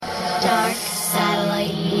Dark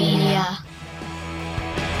Satellite Media.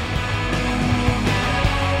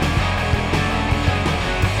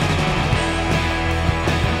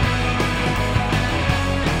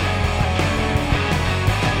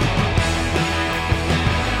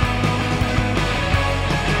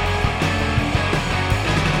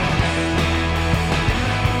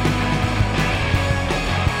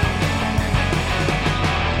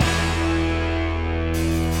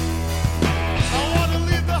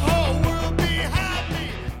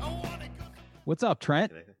 What's up,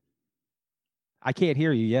 Trent? I can't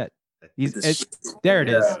hear you yet. There it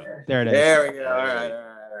is. There it is. There we go.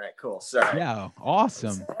 All right. Cool. Sorry. Yeah,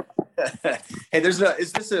 awesome. Hey, is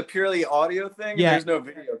this a purely audio thing? Yeah. There's no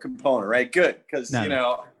video component, right? Good, because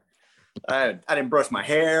I didn't brush my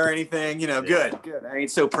hair or anything. Good. I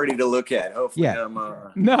ain't so pretty to look at. Hopefully, I'm.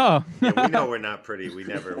 No. Yeah, we know we're not pretty. We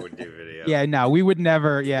never would do video. Yeah, no, we would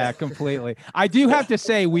never. Yeah, completely. I do have to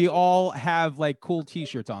say, we all have like cool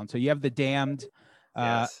T-shirts on. So you have the Damned.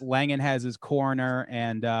 Yes. Langan has his Corner,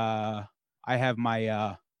 and I have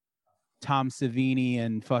my Tom Savini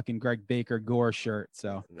and fucking Greg Baker Gore shirt.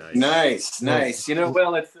 So nice.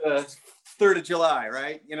 Well, it's 3rd of July,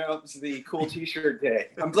 right? It's the cool T-shirt day.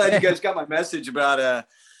 I'm glad you guys got my message about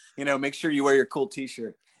make sure you wear your cool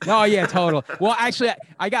T-shirt. Oh yeah, total. Well, actually,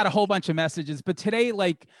 I got a whole bunch of messages, but today,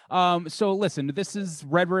 so listen, this is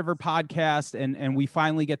Red River Podcast, and we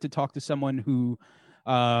finally get to talk to someone who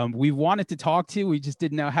we wanted to talk to. We just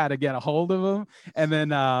didn't know how to get a hold of him. And then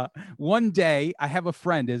one day, I have a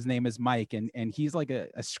friend. His name is Mike, and he's like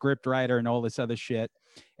a script writer and all this other shit.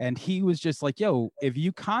 And he was just like, yo, if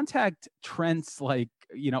you contact Trent's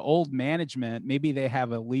old management, maybe they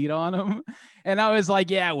have a lead on him. And I was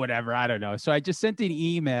like, yeah, whatever. I don't know. So I just sent an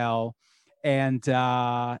email, and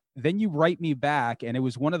then you write me back. And it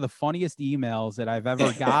was one of the funniest emails that I've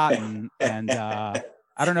ever gotten. And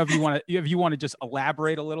I don't know if you want to just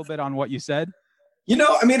elaborate a little bit on what you said.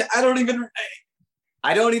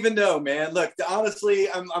 I don't even know, man. Look, honestly,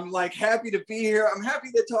 I'm like happy to be here. I'm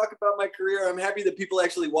happy to talk about my career. I'm happy that people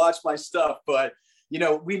actually watch my stuff. But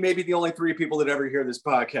we may be the only 3 people that ever hear this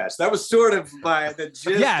podcast. That was sort of the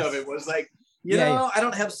gist of it. Was like, I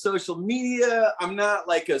don't have social media. I'm not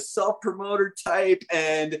like a self-promoter type,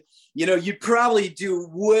 and you'd probably do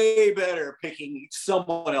way better picking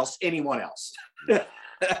anyone else.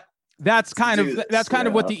 That's kind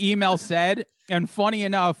of what the email said. And funny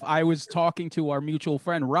enough, I was talking to our mutual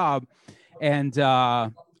friend Rob, and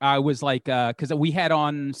I was like, because we had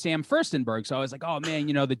on Sam Furstenberg, so I was like, oh man,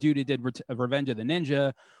 the dude who did Revenge of the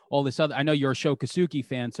Ninja, all this other. I know you're a Sho Kosugi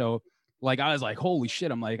fan, so I was like, holy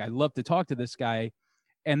shit, I'm like, I'd love to talk to this guy.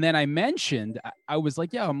 And then I mentioned, I was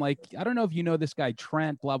like, yeah, I'm like, I don't know if you know this guy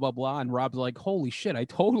Trent, blah blah blah. And Rob's like, holy shit, I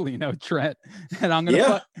totally know Trent. And I'm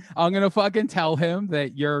gonna fucking tell him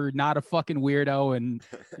that you're not a fucking weirdo, and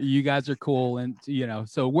you guys are cool, and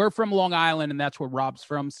so we're from Long Island, and that's where Rob's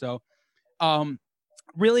from. So,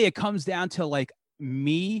 really, it comes down to like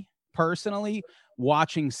me personally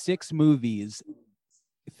watching 6 movies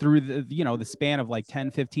through the span of like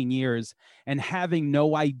 10, 15 years, and having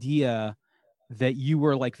no idea that you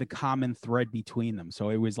were like the common thread between them. So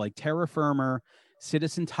it was like Terra Firma,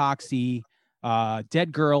 Citizen Toxie,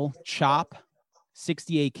 Dead Girl, Chop,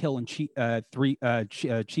 68 Kill, and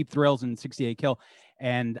Cheap Thrills and 68 Kill.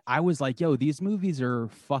 And I was like, yo, these movies are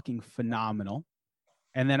fucking phenomenal.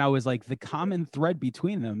 And then I was like, the common thread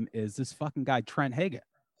between them is this fucking guy, Trent Hagen.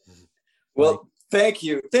 Well, thank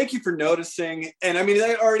you. Thank you for noticing. And I mean,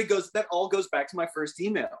 that all goes back to my first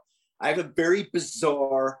email. I have a very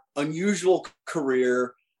bizarre, unusual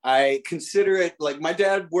career. I consider it like my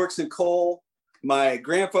dad works in coal. My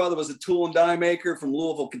grandfather was a tool and die maker from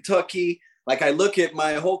Louisville, Kentucky. Like, I look at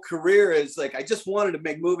my whole career as like, I just wanted to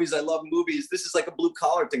make movies. I love movies. This is like a blue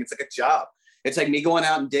collar thing. It's like a job. It's like me going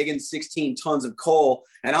out and digging 16 tons of coal,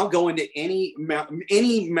 and I'll go into any mountain,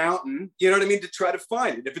 you know what I mean, to try to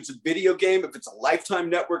find it. If it's a video game, if it's a Lifetime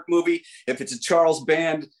Network movie, if it's a Charles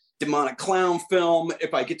Band demonic clown film,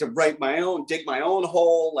 if I get to dig my own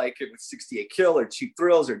hole, like it was 68 Kill or Cheap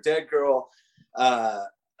Thrills or Dead Girl.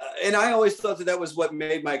 And I always thought that was what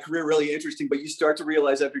made my career really interesting. But you start to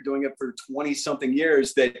realize after doing it for 20 something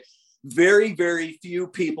years that very, very few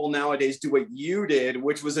people nowadays do what you did,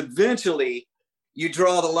 which was eventually you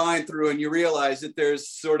draw the line through and you realize that there's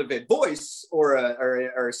sort of a voice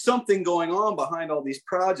or something going on behind all these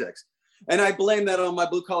projects. And I blame that on my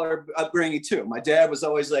blue collar upbringing too. My dad was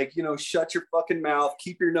always like, shut your fucking mouth,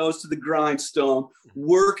 keep your nose to the grindstone,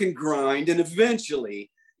 work and grind. And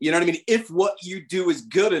eventually, you know what I mean? If what you do is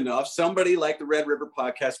good enough, somebody like the Red River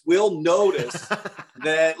Podcast will notice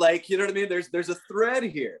that, like, you know what I mean? There's a thread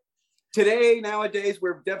here. nowadays,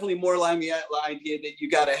 we're definitely more aligned with the idea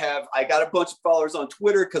that I got a bunch of followers on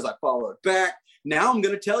Twitter because I followed back. Now I'm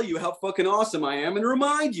going to tell you how fucking awesome I am and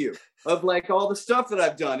remind you of like all the stuff that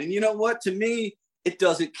I've done. And you know what? To me, it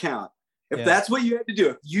doesn't count. If that's what you had to do,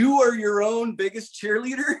 if you are your own biggest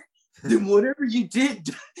cheerleader, then whatever you did,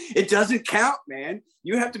 it doesn't count, man.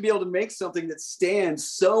 You have to be able to make something that stands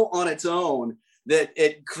so on its own that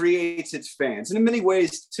it creates its fans. And in many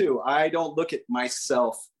ways, too, I don't look at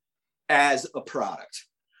myself as a product.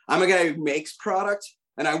 I'm a guy who makes product,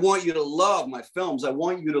 and I want you to love my films. I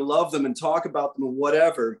want you to love them and talk about them and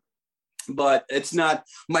whatever. But it's not,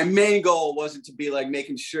 my main goal wasn't to be like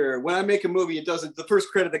making sure when I make a movie, the first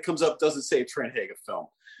credit that comes up doesn't say Trent Haga film.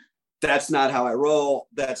 That's not how I roll.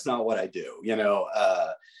 That's not what I do,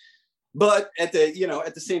 but at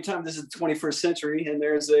the same time, this is the 21st century, and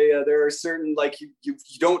there are certain, like, you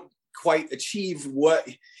don't quite achieve what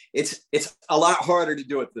it's a lot harder to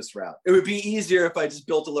do it this route. It would be easier if I just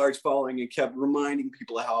built a large following and kept reminding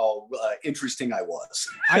people how interesting I was.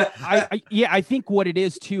 I think what it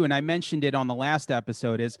is too, and I mentioned it on the last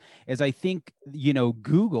episode, is I think,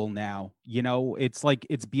 Google now, it's like,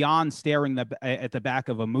 it's beyond staring at the back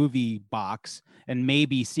of a movie box and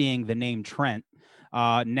maybe seeing the name Trent.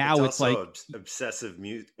 Now it's like obsessive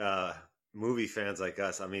movie fans like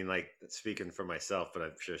us. I mean, like, speaking for myself, but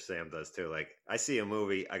I'm sure Sam does too. Like, I see a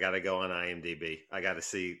movie, I got to go on IMDb. I got to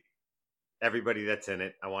see everybody that's in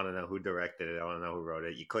it. I want to know who directed it. I want to know who wrote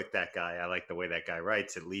it. You click that guy. I like the way that guy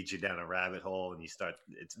writes. It leads you down a rabbit hole, and it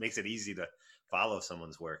makes it easy to follow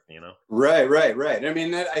someone's work, Right. I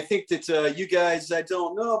mean, I think that you guys, I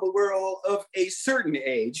don't know, but we're all of a certain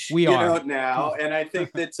age. We are now, and I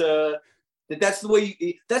think that that's the way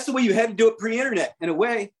you had to do it pre-internet in a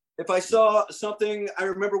way. If I saw something, I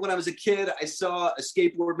remember when I was a kid, I saw a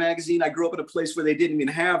skateboard magazine. I grew up in a place where they didn't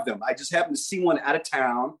even have them. I just happened to see one out of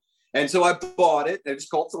town. And so I bought it. It was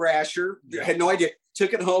called Thrasher. I had no idea.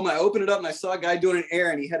 Took it home. I opened it up and I saw a guy doing an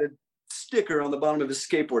air, and he had a sticker on the bottom of his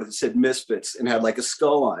skateboard that said Misfits and had like a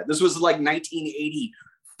skull on it. This was like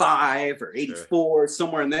 1985 or 84,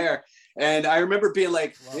 somewhere in there. And I remember being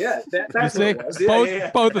like, yeah, that's what it was.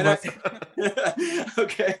 Both of us.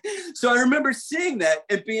 Okay. So I remember seeing that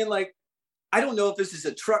and being like, I don't know if this is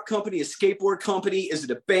a truck company, a skateboard company. Is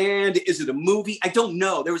it a band? Is it a movie? I don't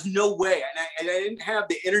know. There was no way. And I didn't have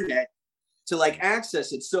the internet to like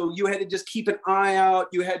access it. So you had to just keep an eye out.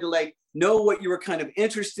 You had to like know what you were kind of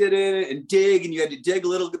interested in and dig, and you had to dig a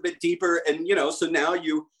little bit deeper. And, so now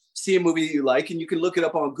you see a movie that you like and you can look it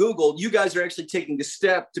up on Google. You guys are actually taking the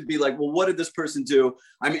step to be like, well, what did this person do?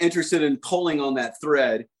 I'm interested in pulling on that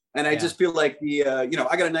thread. And I just feel like I got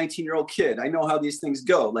a 19-year-old kid. I know how these things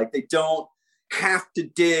go. Like, they don't have to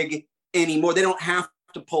dig anymore. They don't have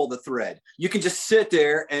to pull the thread. You can just sit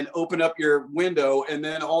there and open up your window, and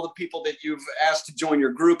then all the people that you've asked to join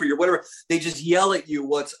your group or your whatever, they just yell at you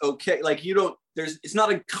what's okay. Like, it's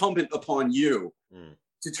not incumbent upon you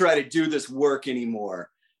to try to do this work anymore.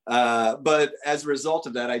 But as a result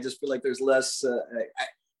of that, I just feel like there's less.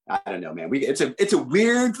 I don't know, man. It's a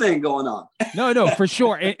weird thing going on. No, for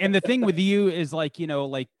sure. And the thing with you is like,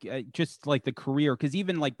 just like the career, because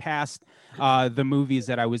even like past the movies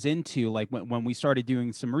that I was into, like when we started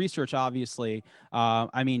doing some research, obviously,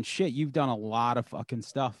 I mean, shit, you've done a lot of fucking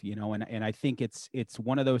stuff, and I think it's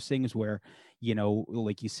one of those things where,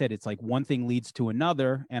 like you said, it's like one thing leads to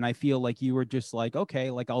another. And I feel like you were just like,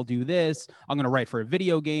 okay, like, I'll do this. I'm going to write for a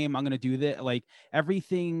video game. I'm going to do that. Like,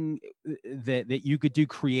 everything that you could do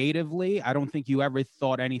creatively, I don't think you ever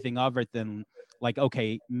thought anything of it than like,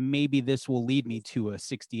 okay, maybe this will lead me to a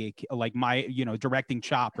 68, like my, directing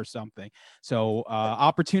chop or something. So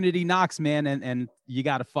opportunity knocks, man. And you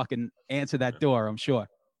got to fucking answer that door, I'm sure.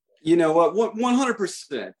 You know what?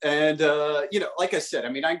 100%. And, like I said, I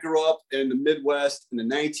mean, I grew up in the Midwest in the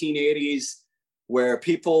 1980s where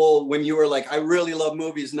people, when you were like, I really love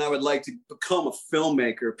movies and I would like to become a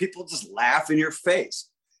filmmaker, people just laugh in your face.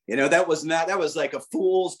 That was like a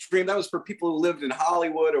fool's dream. That was for people who lived in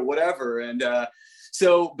Hollywood or whatever. And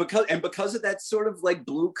so because of that sort of like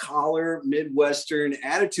blue collar Midwestern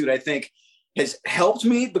attitude, I think has helped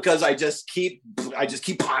me because I just keep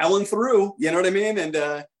piling through, you know what I mean?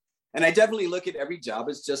 And I definitely look at every job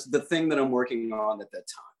as just the thing that I'm working on at that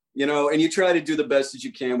time, and you try to do the best that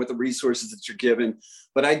you can with the resources that you're given.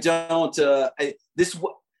 But I don't,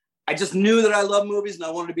 I just knew that I love movies and I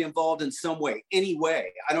wanted to be involved in some way, any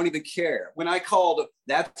way. I don't even care. When I called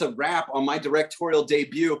That's a Wrap on my directorial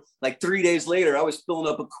debut, like 3 days later, I was filling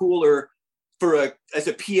up a cooler as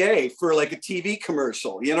a PA for like a TV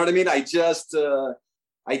commercial. You know what I mean? I just,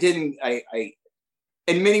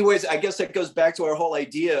 in many ways, I guess that goes back to our whole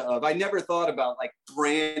idea of, I never thought about like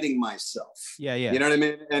branding myself. Yeah. Yeah. You know what I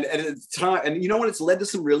mean? And at the time, and you know what, it's led to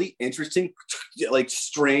some really interesting, like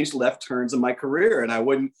strange left turns in my career. And I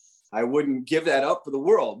wouldn't give that up for the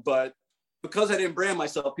world, but because I didn't brand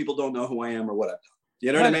myself, people don't know who I am or what I've done.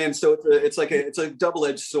 You know what I mean? So it's a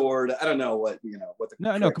double-edged sword. I don't know what the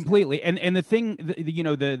no, completely. And the thing,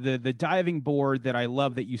 the diving board that I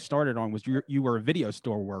love that you started on was you were a video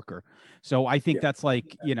store worker. So I think that's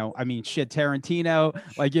like, I mean, shit, Tarantino,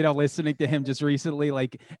 like, listening to him just recently,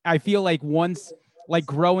 like, I feel like once, like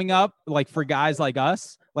growing up, like for guys like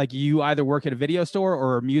us, like you either work at a video store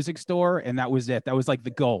or a music store, and that was it. That was like the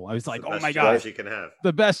goal. I was like, oh my God, you can have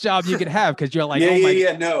the best job you could have. Cause you're like,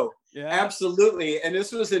 Yeah, absolutely. And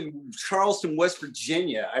this was in Charleston, West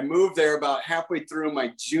Virginia. I moved there about halfway through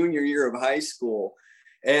my junior year of high school.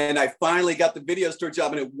 And I finally got the video store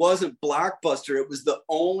job, and it wasn't Blockbuster. It was the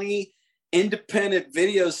only independent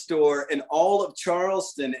video store in all of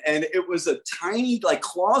Charleston. And it was a tiny, like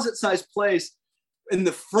closet-sized place in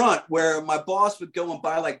the front where my boss would go and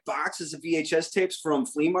buy like boxes of VHS tapes from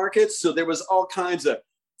flea markets. So there was all kinds of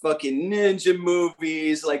fucking ninja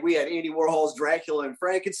movies. Like we had Andy Warhol's Dracula and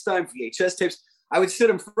Frankenstein VHS tapes. I would sit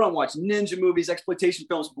in front, watch ninja movies, exploitation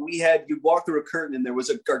films. But you'd walk through a curtain and there was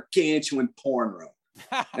a gargantuan porn room.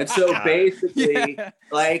 And so basically,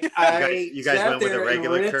 like you guys went with a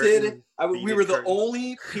regular curtain. We were the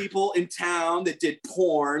only people in town that did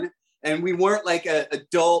porn. And we weren't like an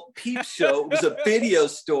adult peep show. It was a video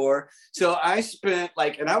store. So I spent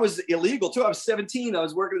and I was illegal too. I was 17. I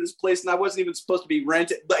was working at this place and I wasn't even supposed to be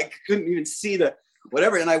rented. Like couldn't even see the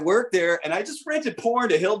whatever. And I worked there and I just rented porn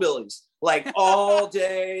to hillbillies like all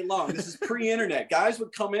day long. This is pre-internet. Guys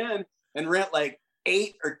would come in and rent like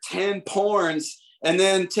 8 or 10 porns and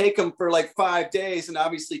then take them for like 5 days and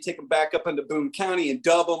obviously take them back up into Boone County and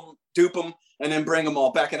dupe them, and then bring them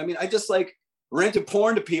all back. And I mean, I just rented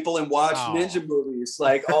porn to people and watched ninja movies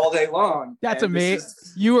like all day long. That's amazing.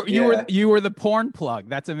 You were the porn plug.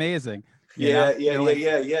 That's amazing. Yeah.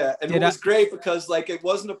 And it was great because it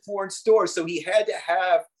wasn't a porn store, so he had to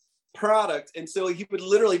have product, and so he would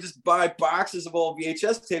literally just buy boxes of old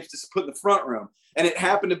VHS tapes to put in the front room. And it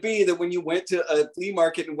happened to be that when you went to a flea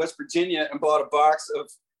market in West Virginia and bought a box of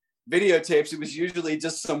videotapes, it was usually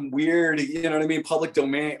just some weird, public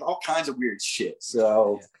domain, all kinds of weird shit.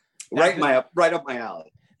 So. Right up my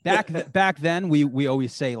alley. Back then, we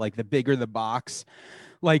always say the bigger the box,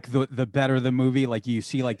 the better the movie. Like you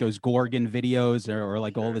see those Gorgon videos or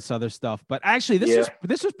all this other stuff. But actually, this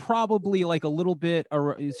was probably a little bit.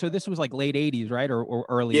 So this was late 80s, right, or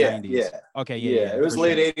early 90s. Yeah. Okay. Yeah. It was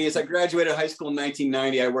late 80s. I graduated high school in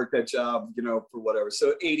 1990. I worked that job, for whatever.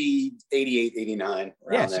 So 80, 88, 89.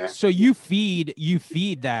 There. So you feed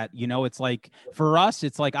that. It's for us,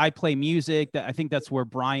 it's I play music. I think that's where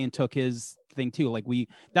Brian took his thing too.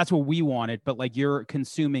 That's what we wanted. But you're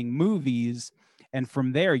consuming movies. And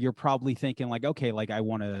from there, you're probably thinking okay, I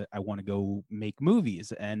want to go make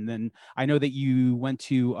movies. And then I know that you went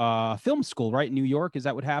to film school, right? In New York. Is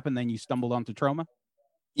that what happened? Then you stumbled onto Troma?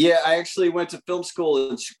 Yeah, I actually went to film school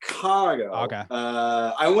in Chicago. Okay.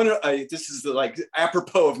 This is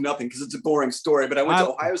apropos of nothing because it's a boring story, but I went to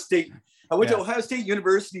Ohio State. I went to Ohio State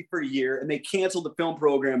University for a year, and they canceled the film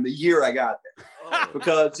program the year I got there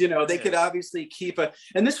because they could obviously keep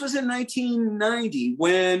and this was in 1990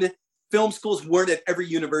 when film schools weren't at every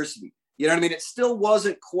university. You know what I mean? It still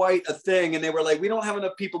wasn't quite a thing. And they were we don't have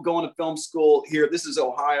enough people going to film school here. This is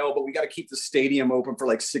Ohio, but we got to keep the stadium open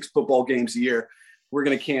for 6 football games a year. We're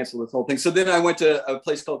going to cancel this whole thing. So then I went to a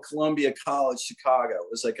place called Columbia College, Chicago. It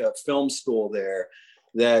was a film school there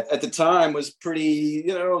that at the time was pretty,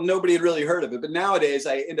 nobody had really heard of it. But nowadays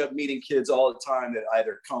I end up meeting kids all the time that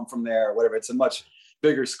either come from there or whatever. It's a much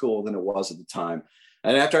bigger school than it was at the time.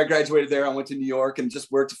 And after I graduated there, I went to New York and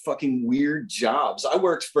just worked fucking weird jobs. I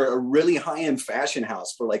worked for a really high-end fashion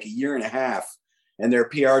house for a year and a half in their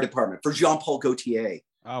PR department for Jean-Paul Gaultier.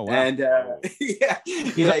 Oh, wow. And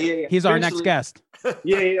he's our next guest.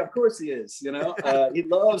 Yeah, of course he is. He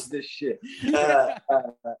loves this shit. And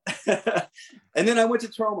then I went to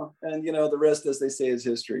Troma, and the rest, as they say, is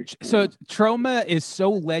history. So Troma is so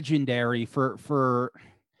legendary for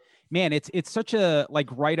man, it's such a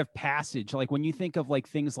rite of passage. When you think of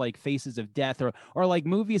things like Faces of Death or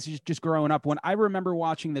movies just growing up, when I remember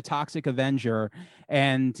watching The Toxic Avenger,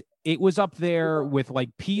 and it was up there with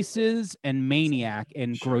Pieces and Maniac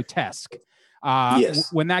and Grotesque.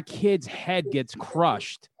 When that kid's head gets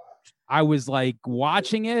crushed, I was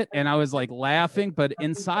watching it and I was laughing, but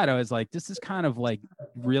inside I was this is kind of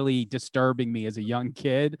really disturbing me as a young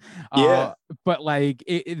kid. But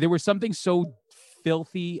there was something so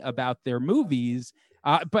filthy about their movies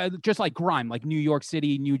But just like grime, like New York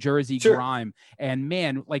City, New Jersey grime. And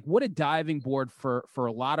man, like what a diving board for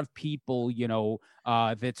a lot of people, you know,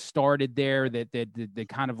 that started there, that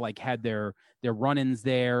kind of like had their run-ins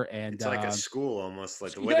there. And it's like a school almost,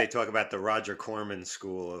 like the way they talk about the Roger Corman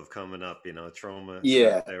school of coming up, you know, Troma.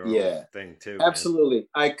 Their thing too. Absolutely. Man.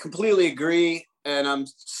 I completely agree. And I'm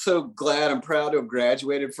so glad, I'm proud to have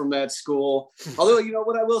graduated from that school. Although, you know,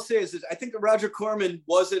 what I will say is that I think that Roger Corman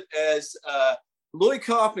wasn't as Lloyd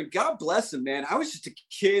Kaufman, God bless him, man. I was just a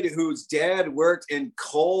kid whose dad worked in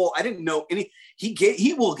coal. I didn't know any.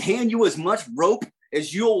 He will hand you as much rope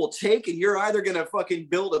as you will take, and you're either gonna fucking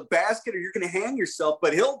build a basket or you're gonna hang yourself.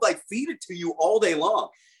 But he'll like feed it to you all day long.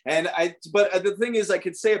 But the thing is, I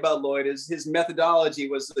could say about Lloyd is his methodology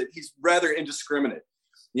was that he's rather indiscriminate.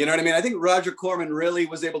 You know what I mean? I think Roger Corman really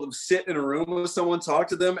was able to sit in a room with someone, talk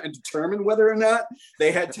to them, and determine whether or not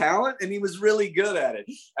they had talent, and he was really good at it.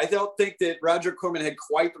 I don't think that Roger Corman had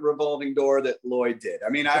quite the revolving door that Lloyd did. I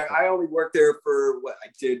mean, I only worked there for I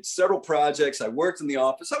did several projects. I worked in the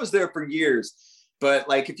office. I was there for years. But,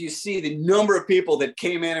 like, if you see the number of people that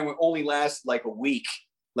came in and would only last, like, a week,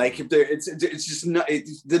 like it's just not,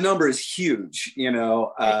 the number is huge, you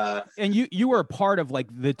know. And you were a part of like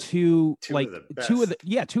two of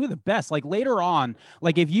the best. Like later on,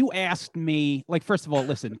 like if you asked me, like first of all,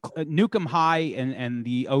 listen, Nuke 'Em High and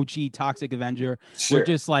the OG Toxic Avenger were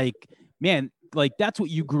just like, man, like that's what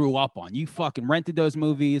you grew up on. You fucking rented those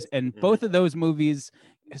movies, and both of those movies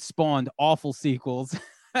spawned awful sequels.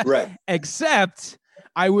 Right. Except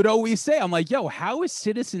I would always say, I'm like, yo, how is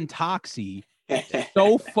Citizen Toxie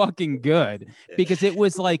so fucking good? Because it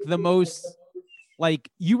was like the most, like,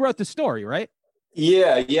 you wrote the story, right?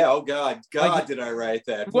 Yeah. Oh God, like, did I write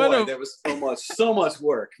that? Boy, that was so much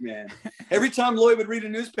work, man. Every time Lloyd would read a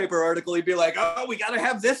newspaper article, he'd be like, "Oh, we got to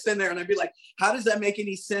have this in there," and I'd be like, "How does that make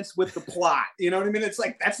any sense with the plot?" You know what I mean? It's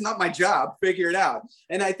like that's not my job. Figure it out.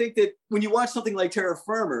 And I think that when you watch something like Terra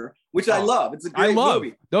Firma, which I love, it's a great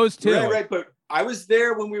movie. Those two, right. But I was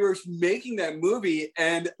there when we were making that movie,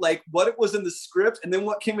 and like what it was in the script, and then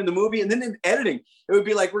what came in the movie, and then in editing, it would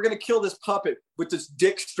be like, we're gonna kill this puppet with this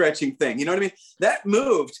dick stretching thing. You know what I mean? That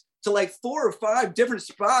moved to like 4 or 5 different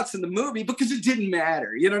spots in the movie because it didn't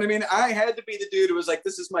matter. You know what I mean? I had to be the dude who was like,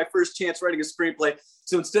 this is my first chance writing a screenplay.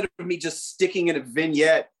 So instead of me just sticking in a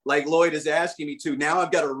vignette like Lloyd is asking me to, now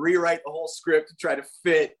I've got to rewrite the whole script to try to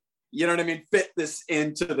fit, you know what I mean, fit this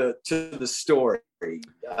into the story.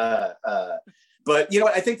 But you know,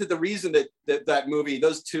 I think that the reason that movie,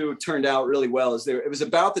 those two turned out really well, is it was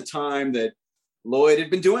about the time that Lloyd had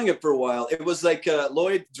been doing it for a while. It was like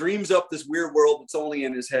Lloyd dreams up this weird world that's only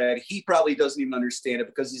in his head. He probably doesn't even understand it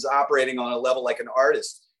because he's operating on a level like an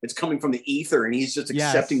artist. It's coming from the ether, and he's just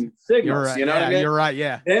accepting signals. Right. You know what I mean? You're right.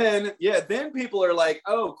 Yeah. Then people are like,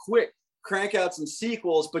 "Oh, quick, crank out some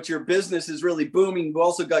sequels," but your business is really booming. You've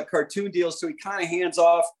also got cartoon deals, so he kind of hands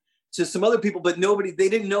off to some other people, but they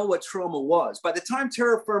didn't know what Troma was. By the time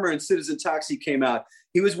Terra Firma and Citizen Toxie came out,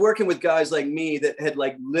 he was working with guys like me that had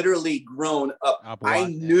like literally grown up. I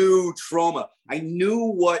knew Troma. I knew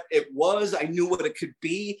what it was. I knew what it could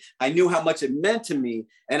be. I knew how much it meant to me.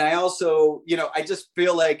 And I also, you know, I just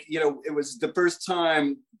feel like, you know, it was the first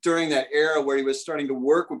time during that era where he was starting to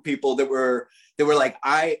work with people that were like,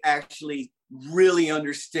 I actually really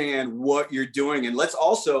understand what you're doing. And let's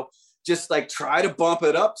also just like try to bump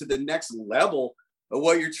it up to the next level of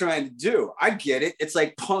what you're trying to do. I get it. It's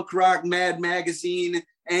like punk rock, Mad Magazine,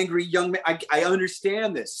 angry young man. I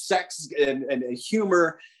understand this sex and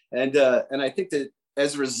humor. And I think that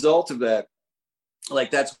as a result of that,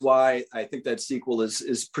 like, that's why I think that sequel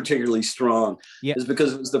is particularly strong. Yeah. Is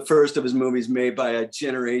because it was the first of his movies made by a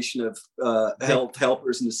generation of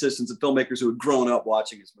helpers and assistants and filmmakers who had grown up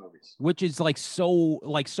watching his movies. Which is so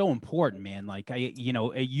important, man. Like,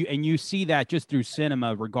 you see that just through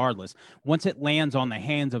cinema, regardless. Once it lands on the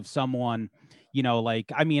hands of someone, you know, like,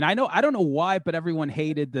 I mean, I don't know why, but everyone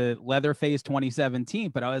hated the Leatherface 2017,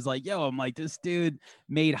 but I was like, yo, I'm like, this dude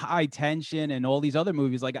made High Tension and all these other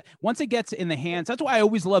movies. Like, once it gets in the hands, that's why I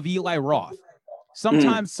always love Eli Roth.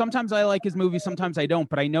 Sometimes I like his movies, sometimes I don't,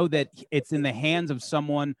 but I know that it's in the hands of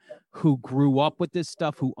someone who grew up with this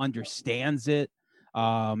stuff, who understands it.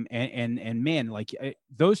 And man, like,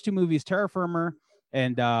 those two movies, Terra Firma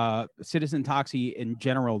and Citizen Toxie in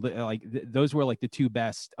general, those were like the two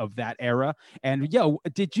best of that era. And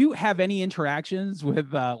did you have any interactions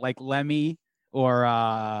with like Lemmy or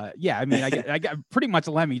I mean, I got pretty much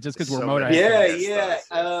Lemmy just because we're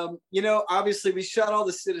Motorhead. You know, obviously we shot all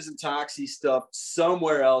the Citizen Toxie stuff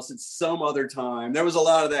somewhere else at some other time. There was a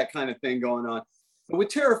lot of that kind of thing going on. But with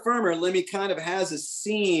Terra Firma, Lemmy kind of has a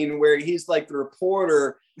scene where he's like the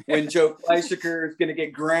reporter when Joe Fleischer is going to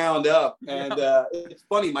get ground up. And it's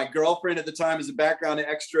funny. My girlfriend at the time is a background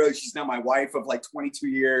extra. She's now my wife of like 22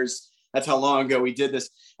 years. That's how long ago we did this.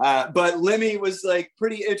 But Lemmy was like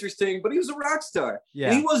pretty interesting, but he was a rock star. Yeah.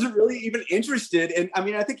 And he wasn't really even interested. And I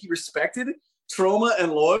mean, I think he respected Troma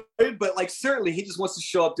and Lloyd, but like certainly he just wants to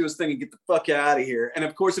show up, do his thing, and get the fuck out of here. And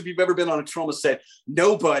of course, if you've ever been on a Troma set,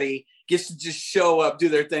 nobody gets to just show up, do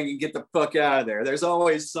their thing, and get the fuck out of there. There's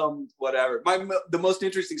always some whatever. The most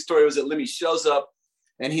interesting story was that Lemmy shows up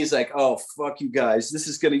and he's like, "Oh fuck you guys,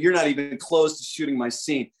 you're not even close to shooting my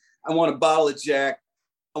scene. I want a bottle of Jack,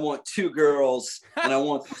 I want 2 girls, and I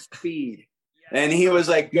want speed." And he was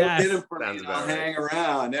like, "Go get him for me, and I'll hang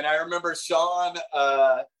around." And I remember Sean,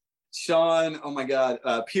 oh my God,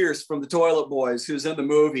 Pierce from the Toilet Boys, who's in the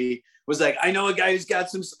movie, was like, "I know a guy who's got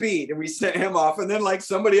some speed," and we sent him off. And then like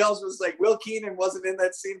somebody else was like, Will Keenan wasn't in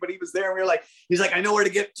that scene, but he was there. And we were like, he's like, "I know where to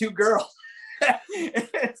get 2 girls."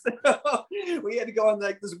 So we had to go on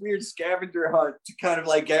like this weird scavenger hunt to kind of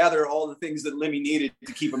like gather all the things that Lemmy needed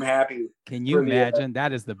to keep him happy. Can you imagine?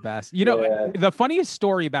 That is the best. You know, the funniest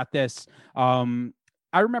story about this,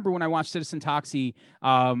 I remember when I watched Citizen Toxie,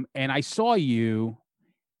 and I saw you,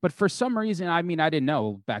 but for some reason, I mean, I didn't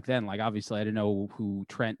know back then. Like, obviously, I didn't know who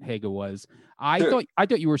Trent Haga was. I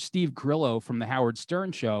thought you were Steve Grillo from the Howard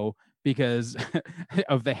Stern show because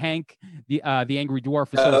of the Hank, the Angry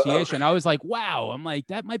Dwarf Association. I was like, wow. I'm like,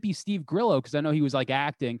 that might be Steve Grillo because I know he was like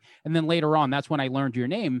acting. And then later on, that's when I learned your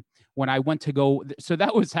name when I went to go. So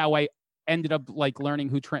that was how I ended up like learning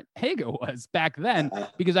who Trent Haga was back then,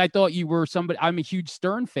 because I thought you were somebody. I'm a huge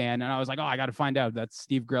Stern fan, and I was like, oh, I got to find out that's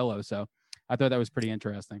Steve Grillo. So I thought that was pretty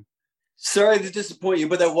interesting. Sorry to disappoint you,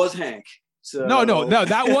 but that was Hank. So no,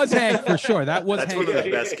 that was Hank for sure. That's Hank. One of the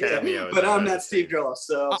best cameos. But I'm not Steve Grillo,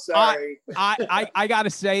 so sorry. I gotta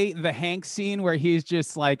say the Hank scene where he's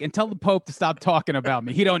just like, and tell the Pope to stop talking about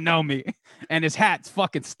me. He don't know me, and his hat's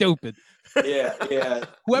fucking stupid. Yeah.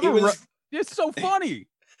 It's so funny.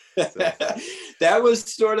 That was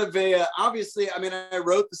sort of a obviously. I mean, I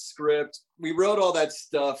wrote the script. We wrote all that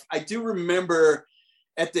stuff. I do remember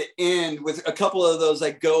at the end with a couple of those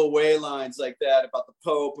like go away lines like that about the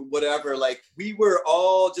Pope and whatever. Like we were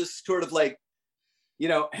all just sort of like, you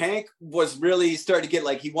know, Hank was really starting to get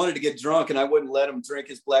like, he wanted to get drunk and I wouldn't let him drink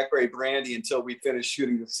his blackberry brandy until we finished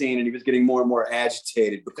shooting the scene. And he was getting more and more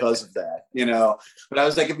agitated because of that, you know. But I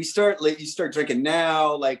was like, if you start drinking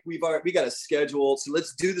now, like we got a schedule, so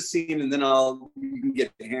let's do the scene and then you can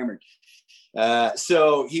get hammered.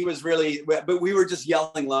 So he was really, but we were just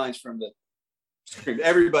yelling lines from the script.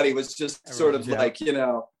 Everybody was just sort of like, you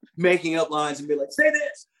know, making up lines and be like, say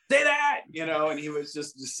this, say that, you know, and he was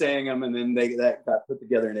just saying them, and then that got put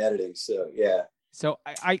together in editing. So yeah. So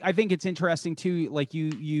I think it's interesting too. Like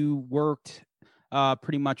you worked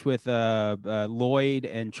pretty much with Lloyd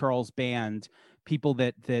and Charles Band, people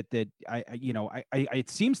that I it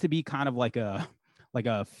seems to be kind of like a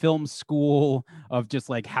film school of just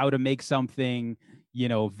like how to make something, you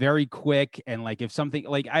know, very quick. And like, if something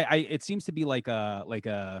like it seems to be like a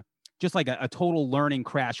total learning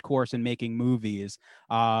crash course in making movies.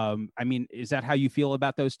 I mean, is that how you feel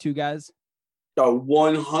about those two guys?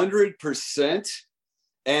 100%.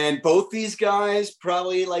 And both these guys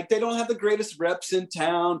probably like, they don't have the greatest reps in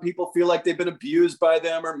town. People feel like they've been abused by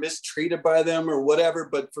them or mistreated by them or whatever.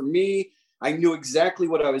 But for me, I knew exactly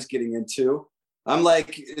what I was getting into. I'm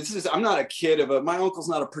like, I'm not a kid my uncle's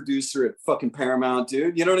not a producer at fucking Paramount,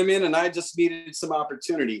 dude. You know what I mean? And I just needed some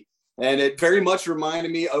opportunity. And it very much reminded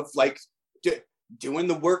me of like doing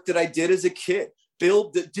the work that I did as a kid.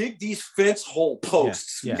 Dig these fence hole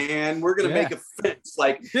posts, man. We're going to make a fence.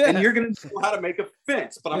 And you're going to know how to make a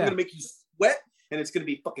fence, but I'm going to make you sweat and it's going to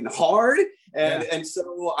be fucking hard. And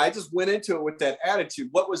so I just went into it with that attitude.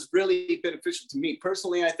 What was really beneficial to me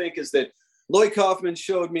personally, I think, is that Lloyd Kaufman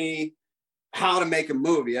showed me how to make a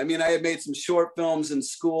movie. I mean, I had made some short films in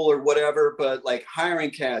school or whatever, but like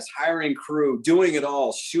hiring cast, hiring crew, doing it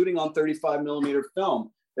all, shooting on 35 millimeter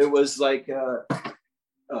film. It was like,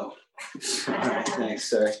 thanks,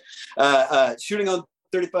 sorry. Shooting on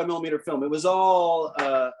 35 millimeter film. It was all,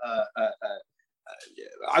 I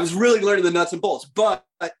was really learning the nuts and bolts, but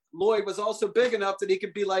Lloyd was also big enough that he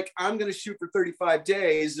could be like, I'm going to shoot for 35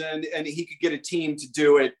 days and he could get a team to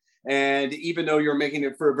do it. And even though you're making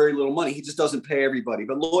it for very little money, he just doesn't pay everybody.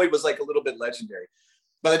 But Lloyd was like a little bit legendary.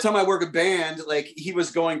 By the time I worked with Band, like he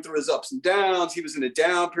was going through his ups and downs. He was in a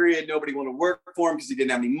down period. Nobody wanted to work for him because he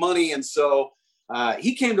didn't have any money. And so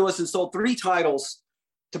he came to us and sold 3 titles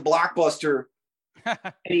to Blockbuster.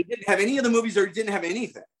 And he didn't have any of the movies, or he didn't have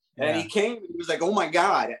anything. And he came and he was like, oh my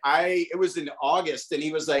God, it was in August. And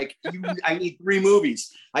he was like, I need 3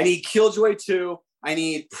 movies. I need Killjoy 2. I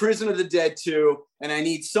need Prison of the Dead 2. And I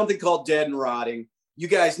need something called Dead and Rotting. You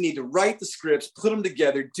guys need to write the scripts, put them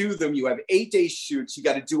together, do them. You have 8-day shoots. You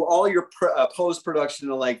got to do all your post-production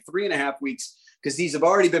in like 3.5 weeks because these have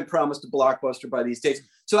already been promised to Blockbuster by these dates.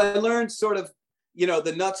 So I learned sort of,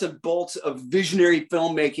 the nuts and bolts of visionary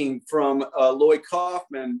filmmaking from Lloyd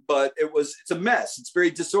Kaufman, but it's a mess. It's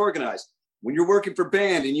very disorganized. When you're working for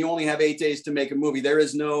band and you only have 8 days to make a movie, there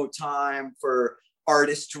is no time for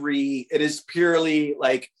artistry. It is purely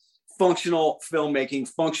like functional filmmaking,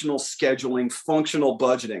 functional scheduling, functional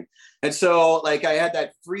budgeting. And so like I had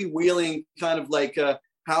that freewheeling kind of like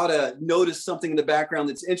how to notice something in the background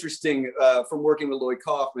that's interesting from working with Lloyd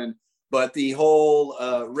Kaufman. But the whole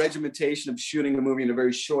regimentation of shooting a movie in a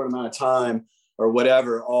very short amount of time or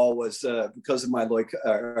whatever, all was because of my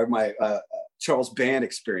Charles Band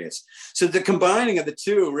experience. So the combining of the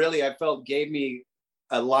two really, I felt, gave me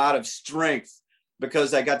a lot of strength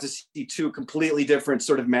because I got to see 2 completely different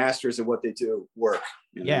sort of masters of what they do work.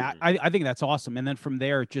 Yeah, I think that's awesome. And then from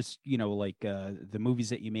there, just, like the movies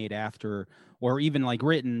that you made after, or even like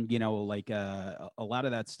written, like a lot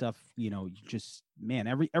of that stuff, just,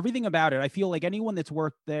 man, everything about it. I feel like anyone that's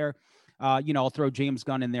worked there, I'll throw James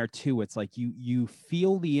Gunn in there too. It's like you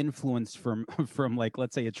feel the influence from like,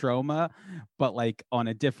 let's say a Troma, but like on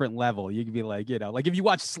a different level. You could be like, like if you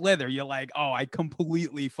watch Slither, you're like, oh, I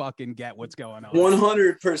completely fucking get what's going on.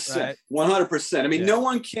 100%. 100%. I mean, no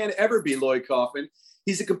one can ever be Lloyd Kaufman.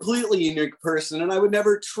 He's a completely unique person, and I would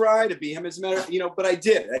never try to be him. As a matter of, but I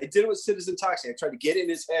did. I did it with Citizen Toxic. I tried to get in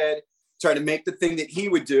his head, try to make the thing that he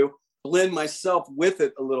would do, blend myself with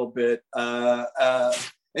it a little bit.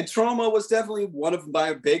 And Troma was definitely one of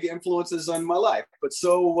my big influences on my life, but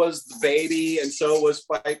so was The Baby, and so was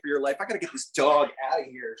Fight for Your Life. I got to get this dog out of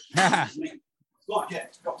here. Go on, yeah,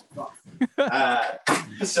 go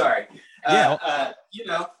on. Sorry.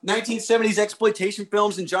 1970s exploitation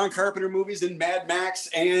films and John Carpenter movies and Mad Max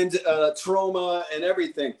and Troma and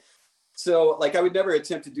everything. So like I would never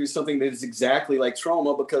attempt to do something that is exactly like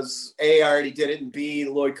Troma because A, I already did it, and B,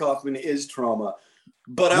 Lloyd Kaufman is Troma.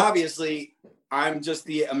 But obviously I'm just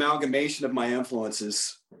the amalgamation of my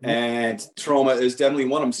influences, and Troma is definitely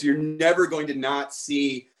one of them. So you're never going to not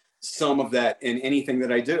see some of that in anything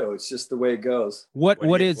that I do. It's just the way it goes. Go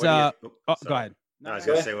ahead. No, I was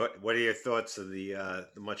going to say, what are your thoughts of the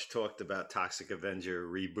much talked about Toxic Avenger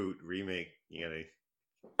reboot remake? You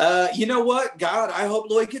know what? God, I hope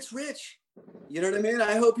Lloyd gets rich. You know what I mean?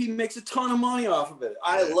 I hope he makes a ton of money off of it.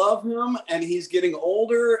 I love him, and he's getting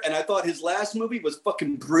older, and I thought his last movie was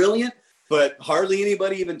fucking brilliant, but hardly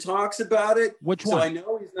anybody even talks about it. Which one? So I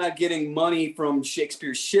know he's not getting money from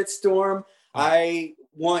Shakespeare's shitstorm. I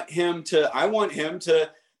want him to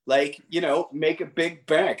like, make a big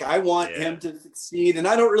bank. I want him to succeed. And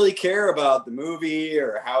I don't really care about the movie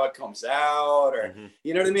or how it comes out or,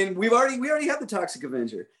 you know what I mean? We already have the Toxic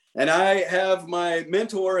Avenger, and I have my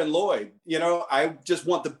mentor in Lloyd. I just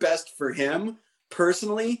want the best for him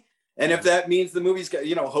personally. And if that means the movie's got,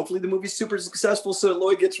 hopefully the movie's super successful so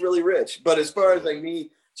Lloyd gets really rich. But as far as like me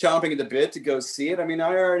chomping at the bit to go see it, I mean,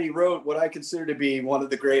 I already wrote what I consider to be one of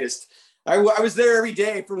the greatest. I was there every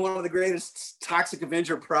day for one of the greatest Toxic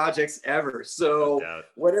Avenger projects ever. So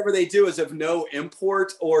whatever they do is of no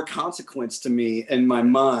import or consequence to me in my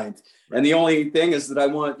mind. And the only thing is that I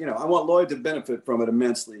want Lloyd to benefit from it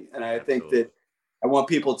immensely. And I think that I want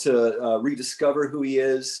people to rediscover who he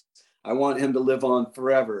is. I want him to live on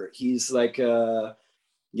forever. He's like, he's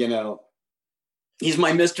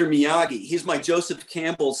my Mr. Miyagi. He's my Joseph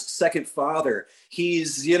Campbell's second father.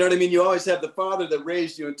 He's, you know what I mean? You always have the father that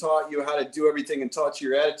raised you and taught you how to do everything and taught you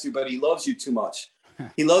your attitude, but he loves you too much.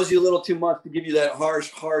 He loves you a little too much to give you that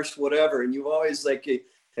harsh whatever. And you've always like,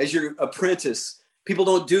 as your apprentice, people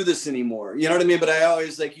don't do this anymore. You know what I mean? But I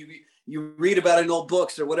always like you read about it in old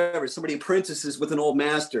books or whatever. Somebody apprentices with an old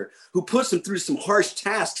master who puts him through some harsh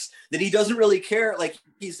tasks that he doesn't really care. Like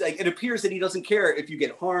he's like, it appears that he doesn't care if you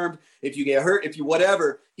get harmed, if you get hurt, if you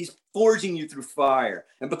whatever. He's forging you through fire.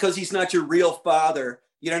 And because he's not your real father,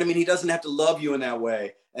 you know what I mean? He doesn't have to love you in that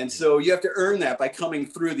way. And so you have to earn that by coming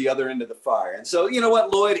through the other end of the fire. And so, you know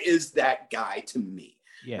what? Lloyd is that guy to me.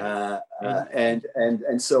 Yeah. And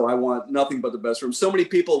so I want nothing but the best for him. So many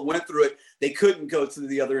people went through it. They couldn't go to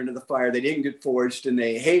the other end of the fire. They didn't get forged and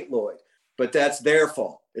they hate Lloyd, but that's their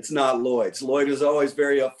fault. It's not Lloyd's. Lloyd is always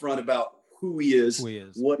very upfront about who he is,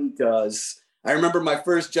 what he does. I remember my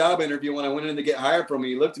first job interview when I went in to get hired from him.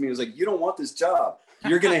 He looked at me and was like, "You don't want this job."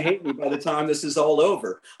 You're going to hate me by the time this is all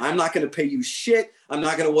over. I'm not going to pay you shit. I'm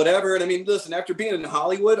not going to whatever. And I mean, listen, after being in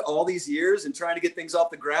Hollywood all these years and trying to get things off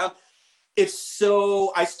the ground, I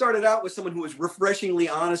started out with someone who was refreshingly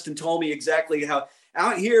honest and told me exactly how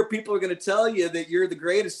out here people are going to tell you that you're the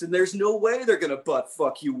greatest, and there's no way they're going to butt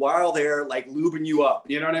fuck you while they're like lubing you up.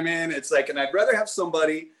 You know what I mean? It's like, and I'd rather have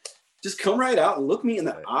somebody just come right out and look me in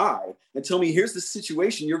the eye and tell me, here's the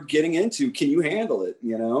situation you're getting into. Can you handle it?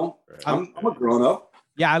 You know, I'm a grown up.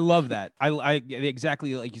 Yeah, I love that. I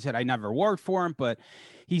exactly like you said, I never worked for him, but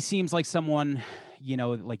he seems like someone, you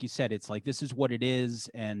know, like you said, it's like, this is what it is.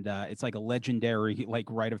 And it's like a legendary, like,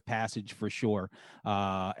 rite of passage for sure.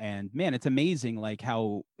 And man, it's amazing, like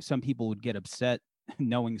how some people would get upset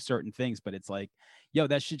knowing certain things, but it's like, yo,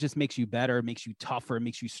 that shit just makes you better, it makes you tougher, it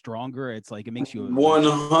makes you stronger. It's like, it makes you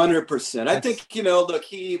 100%. I think, you know, look,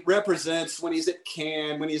 he represents when he's at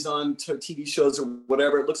Cannes, when he's on TV shows or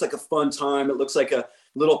whatever, it looks like a fun time. It looks like a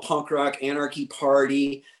little punk rock anarchy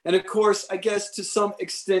party. And of course, I guess to some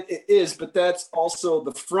extent it is, but that's also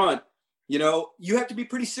the front. You know, you have to be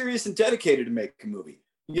pretty serious and dedicated to make a movie.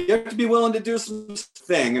 You have to be willing to do some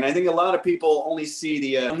thing. And I think a lot of people only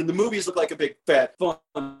see the movies look like a big fat fun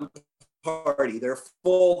party. They're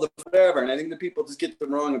full of whatever. And I think the people just get the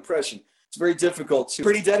wrong impression. It's very difficult to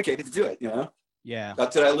pretty dedicated to do it, you know? Yeah.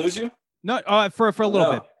 Did I lose you? No, for a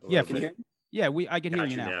little bit. Yeah. Can you hear me? Yeah, I can hear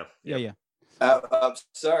you now. Yeah.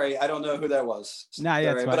 Sorry, I don't know who that was. Nah,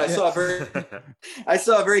 yeah, but I saw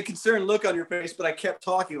a very concerned look on your face, but I kept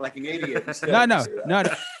talking like an idiot. No.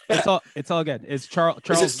 It's all good. It's Charles.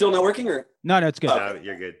 Is it still not working or? No, it's good. No,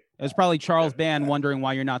 you're good. It's probably Charles Band wondering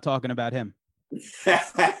why you're not talking about him. You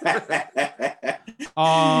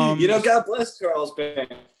know, God bless Charles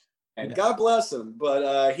Band. And God bless him,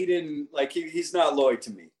 but he didn't like he's not Lloyd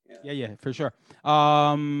to me. Yeah, for sure.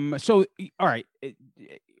 So all right.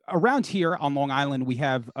 Around here on Long Island, we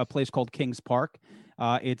have a place called Kings Park.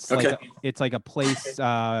 It's like a place,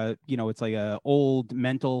 you know, it's like a old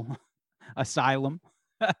mental asylum.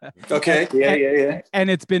 Okay. Yeah. And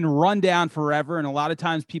it's been run down forever. And a lot of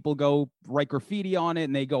times people go write graffiti on it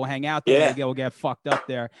and they go hang out there. Yeah. They go get fucked up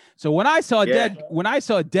there. So when I saw a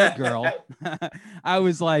dead girl, I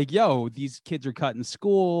was like, yo, these kids are cutting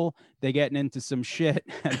school. They're getting into some shit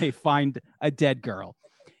and they find a dead girl.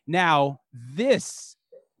 Now, this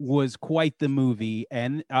was quite the movie,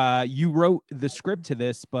 and you wrote the script to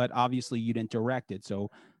this, but obviously you didn't direct it. So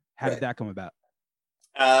how did that come about?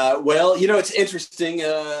 Well, you know, it's interesting.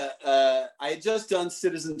 I had just done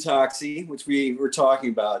Citizen Toxie, which we were talking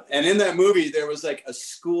about, and in that movie there was like a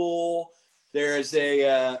school, there's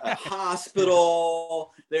a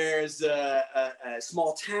hospital, there's a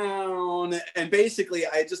small town, and basically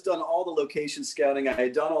I had just done all the location scouting. I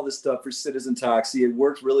had done all this stuff for Citizen Toxie. I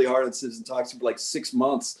worked really hard on Citizen Toxie for like 6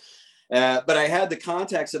 months, but I had the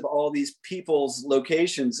contacts of all these people's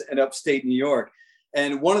locations in upstate New York.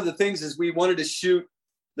 And one of the things is we wanted to shoot.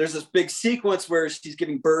 There's this big sequence where she's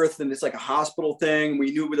giving birth and it's like a hospital thing.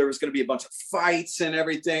 We knew there was going to be a bunch of fights and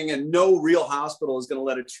everything, and no real hospital is going to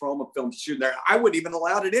let a trauma film shoot there. I wouldn't even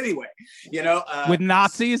allowed it anyway, you know, with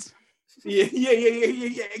Nazis. Yeah,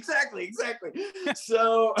 exactly.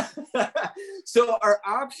 So our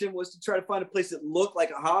option was to try to find a place that looked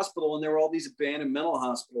like a hospital, and there were all these abandoned mental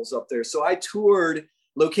hospitals up there. So I toured,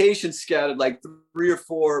 location scouted like 3 or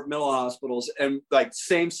 4 mental hospitals, and like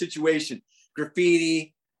same situation,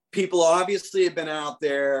 graffiti. People obviously have been out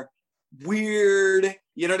there, weird,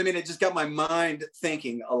 you know what I mean? It just got my mind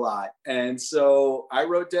thinking a lot. And so I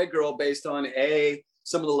wrote Dead Girl based on A,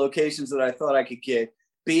 some of the locations that I thought I could get.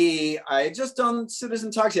 B, I had just done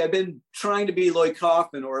Citizen Toxie. I've been trying to be Lloyd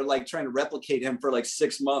Kaufman or like trying to replicate him for like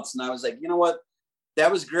 6 months. And I was like, you know what?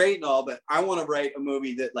 That was great and all, but I want to write a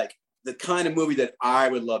movie that like the kind of movie that I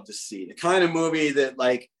would love to see. The kind of movie that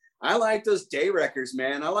like, I like those day wreckers,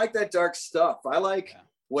 man. I like that dark stuff. I like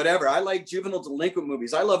whatever. I like juvenile delinquent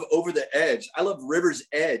movies. I love Over the Edge. I love River's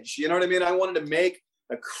Edge. You know what I mean? I wanted to make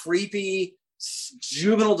a creepy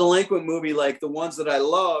juvenile delinquent movie like the ones that I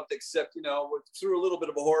loved, except, you know, through a little bit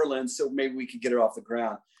of a horror lens, so maybe we could get it off the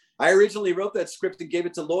ground. I originally wrote that script and gave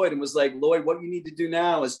it to Lloyd and was like, Lloyd, what you need to do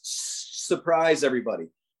now is surprise everybody.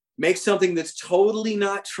 Make something that's totally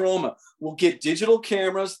not trauma. We'll get digital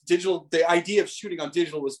cameras. The idea of shooting on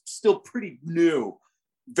digital was still pretty new,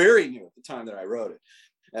 very new at the time that I wrote it.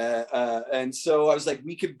 And so I was like,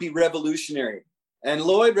 we could be revolutionary. And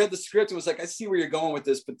Lloyd read the script and was like, I see where you're going with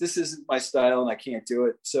this, but this isn't my style and I can't do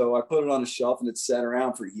it. So I put it on a shelf and it sat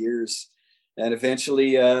around for years. And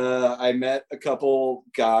eventually I met a couple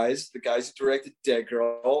guys, the guys who directed Dead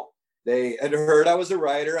Girl. They had heard I was a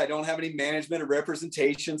writer. I don't have any management or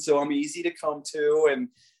representation, so I'm easy to come to. And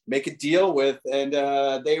make a deal with. And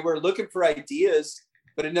they were looking for ideas,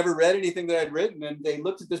 but had never read anything that I'd written. And they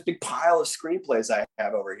looked at this big pile of screenplays I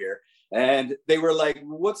have over here. And they were like,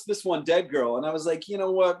 what's this one, Dead Girl? And I was like, you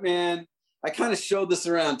know what, man? I kind of showed this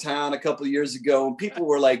around town a couple of years ago, and people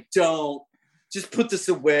were like, don't, just put this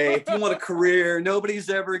away. If you want a career, no one is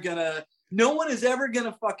ever gonna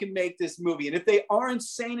fucking make this movie. And if they are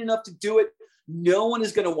insane enough to do it, no one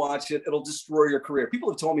is gonna watch it. It'll destroy your career. People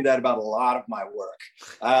have told me that about a lot of my work.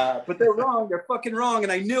 But they're wrong. They're fucking wrong.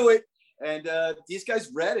 And I knew it. And these guys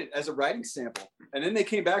read it as a writing sample. And then they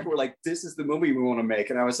came back and were like, this is the movie we want to make.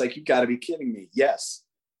 And I was like, you gotta be kidding me. Yes.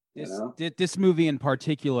 This movie in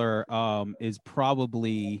particular is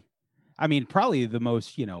probably the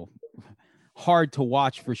most, hard to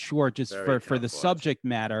watch for sure, just for the subject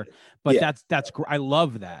matter. But that's I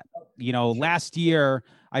love that. Last year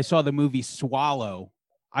I saw the movie Swallow.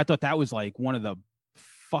 I thought that was like one of the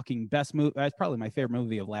fucking best movie. That's probably my favorite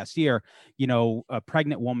movie of last year. A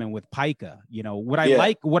pregnant woman with pica. What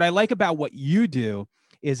I like about what you do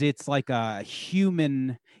is it's like a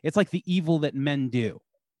human. It's like the evil that men do.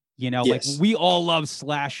 Like we all love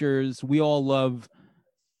slashers. We all love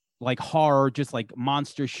like horror, just like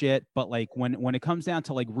monster shit. But like when it comes down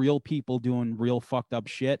to like real people doing real fucked up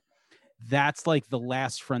shit, that's like the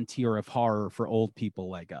last frontier of horror for old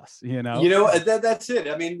people like us, that's it.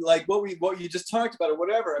 I mean, like what you just talked about or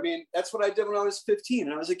whatever. I mean, that's what I did when I was 15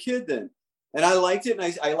 and I was a kid then. And I liked it,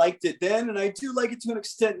 and I liked it then, and I do like it to an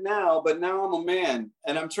extent now, but now I'm a man,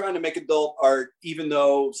 and I'm trying to make adult art, even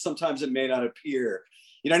though sometimes it may not appear.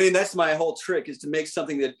 You know what I mean? That's my whole trick, is to make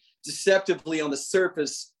something that deceptively on the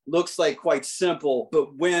surface looks like quite simple,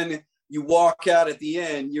 but when you walk out at the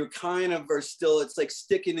end, you kind of are still, it's like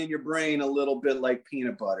sticking in your brain a little bit like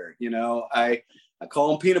peanut butter. I call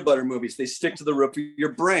them peanut butter movies. They stick to the roof of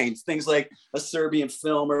your brains. Things like a Serbian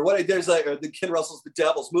film or there's like the Ken Russell's The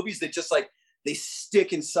Devils, movies that just like, they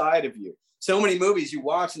stick inside of you. So many movies you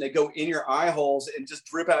watch and they go in your eye holes and just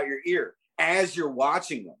drip out your ear as you're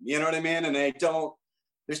watching them. You know what I mean? And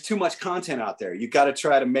there's too much content out there. You got to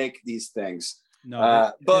try to make these things.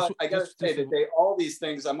 But I got to say that all these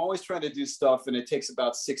things, I'm always trying to do stuff and it takes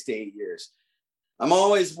about 6 to 8 years. I'm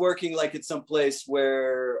always working like at some place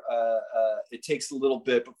where it takes a little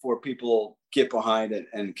bit before people get behind it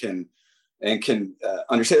and can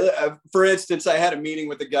understand. For instance, I had a meeting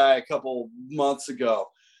with a guy a couple months ago,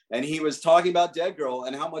 and he was talking about Dead Girl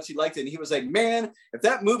and how much he liked it. And he was like, man, if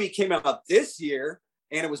that movie came out this year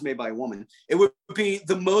and it was made by a woman, it would be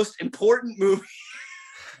the most important movie.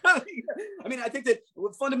 I mean, I think that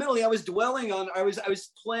fundamentally I was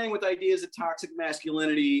playing with ideas of toxic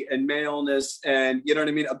masculinity and maleness and,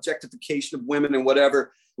 objectification of women and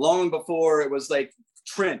whatever, long before it was like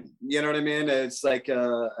trend, you know what I mean? It's like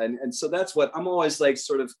and so that's what I'm always like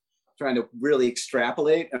sort of trying to really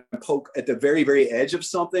extrapolate and poke at the very, very edge of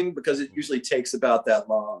something, because it usually takes about that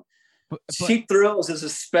long. But Cheap Thrills is a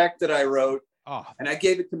spec that I wrote, and I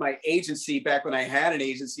gave it to my agency back when I had an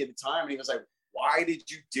agency at the time, and he was like, why did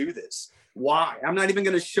you do this? Why? I'm not even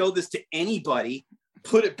going to show this to anybody.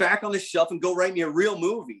 Put it back on the shelf and go write me a real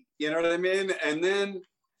movie. You know what I mean? And then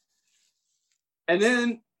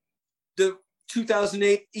the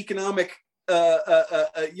 2008 economic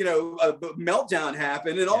meltdown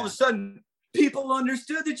happened, and all of a sudden people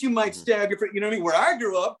understood that you might stab your friend. You know what I mean? Where I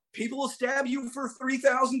grew up, people will stab you for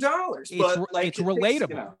 $3,000. But like, it's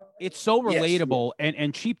relatable. It's so relatable. Yes.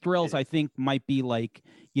 And Cheap Thrills, I think, might be like,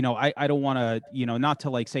 I don't want to, not to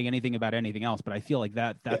like say anything about anything else, but I feel like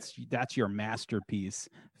that's your masterpiece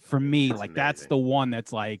for me. That's like amazing. That's the one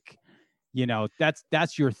that's like,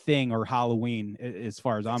 that's your thing, or Halloween, as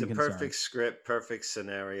far as I'm concerned. It's a perfect script, perfect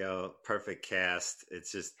scenario, perfect cast.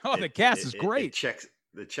 It's just the cast is great. It checks.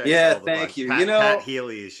 Yeah, thank you. Pat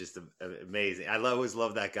Healy is just amazing. I always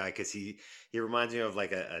love that guy because he reminds me of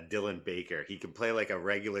like a Dylan Baker. He can play like a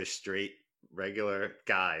regular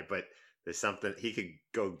guy, but there's something he could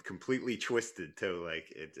go completely twisted too.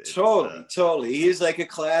 Like it's totally. He is like a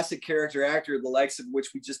classic character actor, the likes of which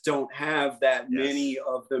we just don't have that many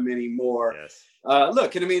of them anymore. Yes.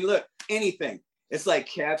 Look, anything. It's like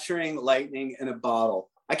capturing lightning in a bottle.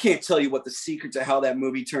 I can't tell you what the secret to how that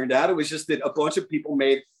movie turned out. It was just that a bunch of people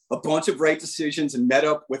made a bunch of right decisions and met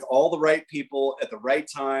up with all the right people at the right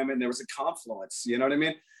time, and there was a confluence. You know what I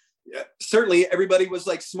mean? Certainly everybody was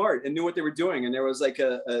like smart and knew what they were doing, and there was like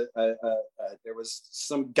there was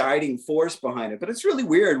some guiding force behind it. But it's really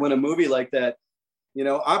weird when a movie like that,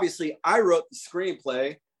 obviously I wrote the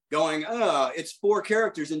screenplay going, it's 4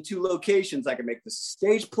 characters in 2 locations. I can make this a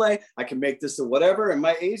stage play. I can make this a whatever. And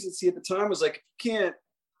my agency at the time was like, you can't,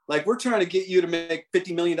 like, we're trying to get you to make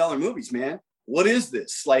 $50 million movies, man. what is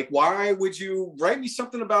this? Like, why would you write me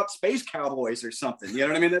something about space cowboys or something? You know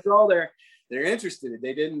what I mean? That's all they're interested in.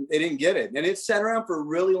 They didn't get it. And it sat around for a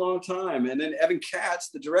really long time. And then Evan Katz,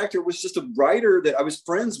 the director, was just a writer that I was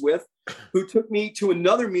friends with, who took me to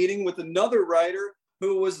another meeting with another writer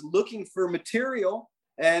who was looking for material.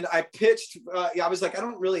 And I pitched, I was like, I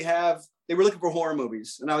don't really have, they were looking for horror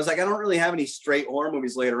movies. And I was like, I don't really have any straight horror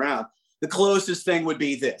movies laid around. The closest thing would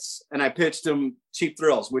be this. And I pitched them Cheap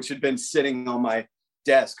Thrills, which had been sitting on my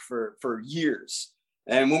desk for years.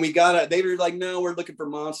 And when we got out, they were like, no, we're looking for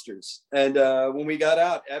monsters. And when we got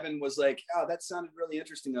out, Evan was like, oh, that sounded really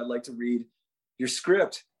interesting. I'd like to read your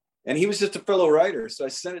script. And he was just a fellow writer. So I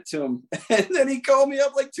sent it to him. And then he called me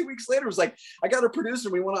up like 2 weeks later. It was like, I got a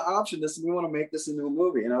producer. We want to option this and we want to make this into a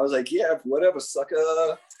movie. And I was like, yeah, whatever,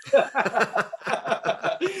 sucker.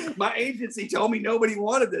 My agency told me nobody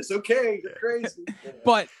wanted this. Okay, you're crazy.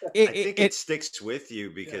 But I think it sticks with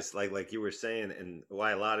you because like you were saying, and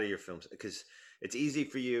why a lot of your films, because it's easy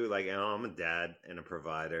for you, like, you know, I'm a dad and a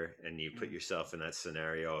provider, and you put yourself in that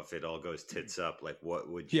scenario. If it all goes tits up, like, what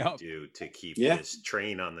would you do to keep this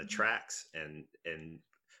train on the tracks? And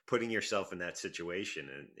putting yourself in that situation,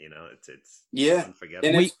 and you know, it's unforgettable.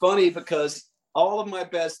 And it's funny because all of my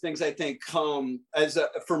best things, I think, come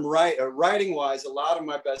from writing wise. A lot of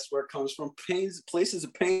my best work comes from places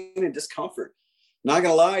of pain and discomfort. Not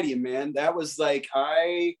gonna lie to you, man. That was like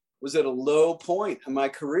I was at a low point in my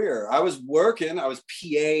career. I was working, I was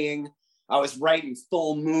PAing, I was writing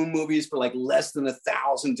full moon movies for like less than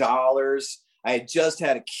 $1,000. I had just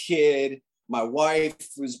had a kid. My wife,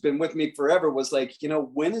 who's been with me forever, was like, you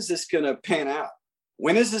know, when is this gonna pan out?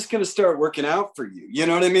 When is this gonna start working out for you? You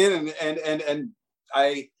know what I mean? And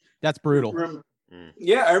I that's brutal.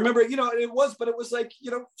 Yeah, I remember, you know, it was like,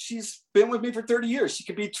 you know, she's been with me for 30 years. She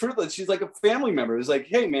could be truthful. She's like a family member. It was like,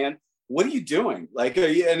 hey man, what are you doing? Like,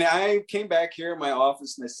 and I came back here in my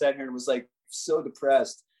office and I sat here and was like so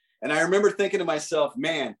depressed. And I remember thinking to myself,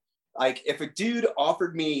 man, like if a dude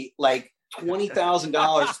offered me like $20,000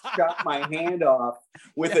 to chop my hand off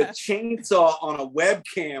with a chainsaw on a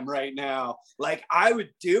webcam right now, like I would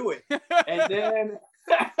do it. And then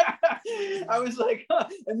I was like, huh.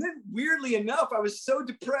 And then weirdly enough, I was so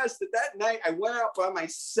depressed that night I went out by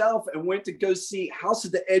myself and went to go see House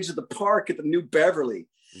at the Edge of the Park at the New Beverly.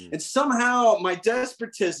 And somehow my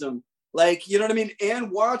despotism, like, you know what I mean? And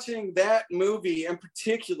watching that movie in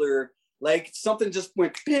particular, like something just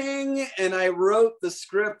went ping. And I wrote the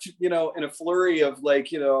script, you know, in a flurry of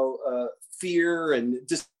like, you know, fear and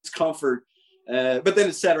discomfort. But then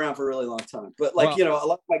it sat around for a really long time. But like, you know, a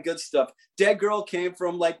lot of my good stuff, Dead Girl came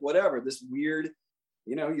from like, whatever, this weird,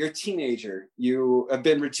 you know, you're a teenager, you have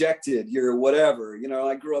been rejected, you're whatever, you know,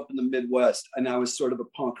 I grew up in the Midwest and I was sort of a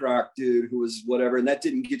punk rock dude who was whatever, and that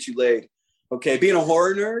didn't get you laid. Okay. Being a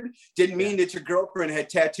horror nerd didn't mean that your girlfriend had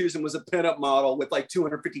tattoos and was a pinup model with like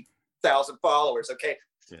 250,000 followers. Okay.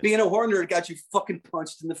 Yeah. Being a horror nerd got you fucking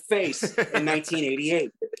punched in the face in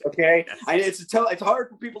 1988. Okay. It's hard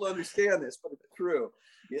for people to understand this, but it's true.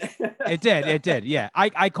 Yeah. It did. Yeah.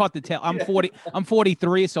 I caught the tail. I'm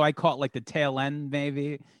 43. So I caught like the tail end,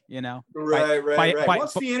 maybe, you know? Right.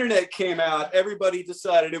 Once the internet came out, everybody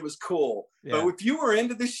decided it was cool. Yeah. But if you were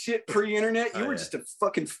into this shit pre-internet, you were just a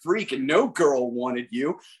fucking freak and no girl wanted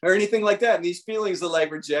you or anything like that. And these feelings of like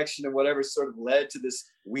rejection and whatever sort of led to this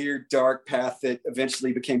weird dark path that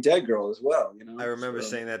eventually became Dead Girl as well. You know, I remember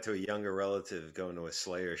saying that to a younger relative going to a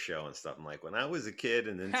Slayer show and stuff. I'm like, when I was a kid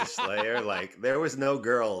and into Slayer, like there was no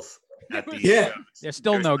girls at these shows. There's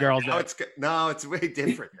still no girls. It's way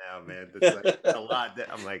different now, man. It's like a lot.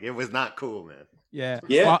 I'm like, it was not cool, man. Yeah,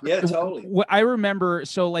 totally. I remember,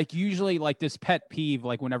 so like usually like this pet peeve,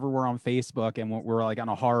 like whenever we're on Facebook and we're like on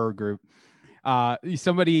a horror group,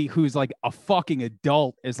 somebody who's like a fucking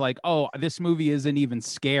adult is like, oh, this movie isn't even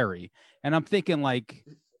scary. And I'm thinking like,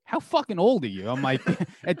 how fucking old are you? I'm like,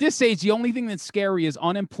 at this age, the only thing that's scary is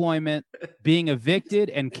unemployment, being evicted,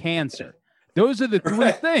 and cancer. Those are the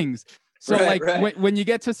three things. So when you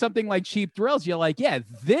get to something like Cheap Thrills, you're like, yeah,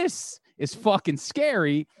 this is fucking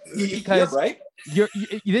scary because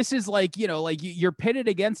this is like, you know, like you're pitted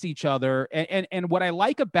against each other. And what I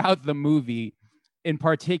like about the movie in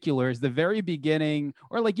particular is the very beginning,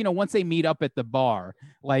 or like, you know, once they meet up at the bar,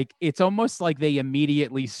 like it's almost like they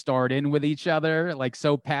immediately start in with each other, like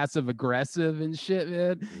so passive aggressive and shit,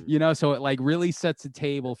 man. You know, so it like really sets the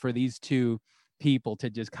table for these two people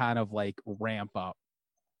to just kind of like ramp up.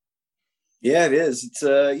 Yeah, it is. It's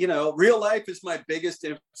you know, real life is my biggest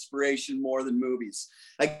inspiration more than movies.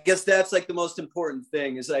 I guess that's like the most important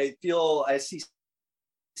thing is I feel I see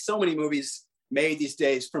so many movies made these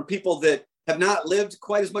days from people that have not lived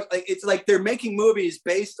quite as much. Like it's like they're making movies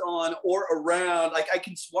based on or around. Like I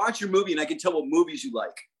can watch your movie and I can tell what movies you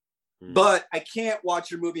like, but I can't watch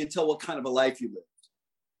your movie and tell what kind of a life you live.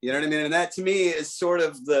 You know what I mean? And that to me is sort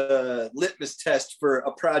of the litmus test for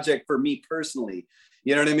a project for me personally.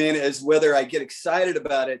 You know what I mean? Is whether I get excited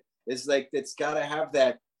about it is like, it's got to have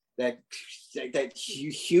that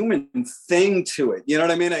human thing to it. You know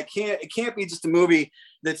what I mean? It can't be just a movie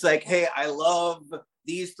that's like, hey, I love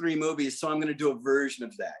these 3 movies, so I'm going to do a version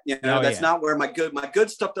of that. You know, that's not where my good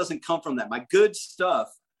stuff doesn't come from that. My good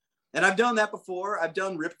stuff, and I've done that before. I've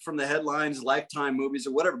done ripped from the headlines, Lifetime movies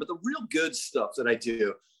or whatever, but the real good stuff that I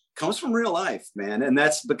do comes from real life, man. And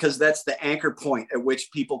that's because that's the anchor point at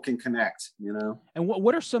which people can connect, you know? And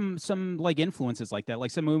what are some like influences like that?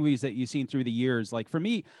 Like some movies that you've seen through the years? Like for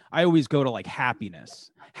me, I always go to like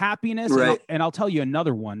Happiness, right. and I'll tell you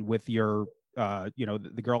another one with your,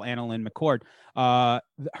 the girl, Annalyn McCord,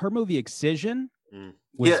 her movie Excision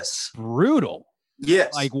was brutal.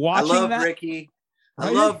 Yes. Like watching I love that. Ricky. I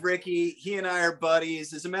love Ricky. He and I are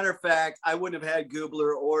buddies. As a matter of fact, I wouldn't have had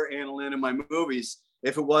Goobler or Annalyn in my movies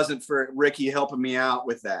if it wasn't for Ricky helping me out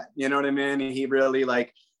with that. You know what I mean? He really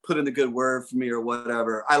like put in the good word for me or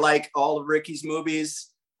whatever. I like all of Ricky's movies.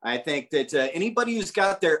 I think that anybody who's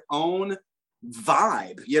got their own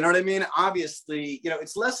vibe, you know what I mean? Obviously, you know,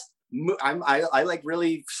 it's less, I like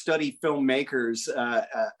really study filmmakers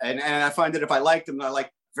and I find that if I like them, I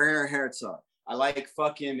like Werner Herzog. I like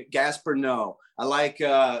fucking Gaspar Noé. I like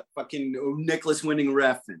fucking Nicholas Winding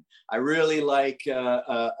Refn. I really like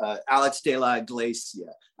Alex de la Iglesia.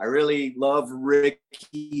 I really love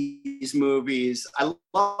Ricky's movies. I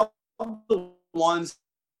love the ones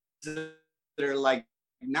that are like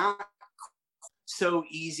not so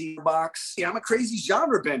easy to box. Yeah, I'm a crazy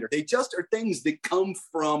genre bender. They just are things that come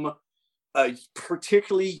from a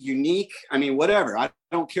particularly unique, I mean, whatever. I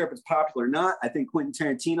don't care if it's popular or not. I think Quentin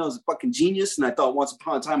Tarantino is a fucking genius. And I thought Once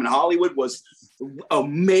Upon a Time in Hollywood was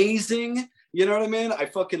amazing. You know what I mean? I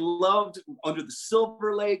fucking loved Under the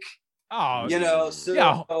Silver Lake. Oh, you know, so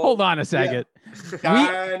yeah. Hold on a second. Yeah.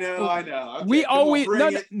 I know. Okay, we always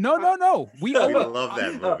no. We always love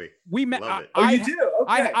that movie. We met. You do?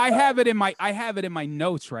 Okay. I have it in my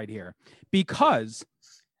notes right here because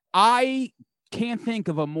I can't think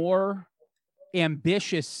of a more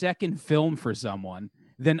ambitious second film for someone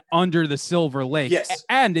than Under the Silver Lake. Yes.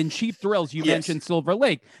 And in Cheap Thrills, you mentioned Silver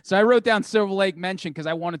Lake. So I wrote down Silver Lake mention because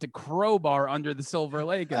I wanted to crowbar Under the Silver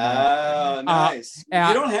Lake. Oh, nice.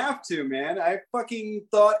 You don't have to, man. I fucking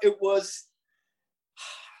thought it was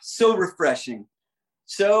so refreshing.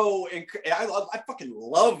 I fucking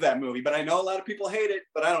love that movie, but I know a lot of people hate it,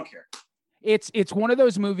 but I don't care. It's one of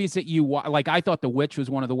those movies that you like. I thought The Witch was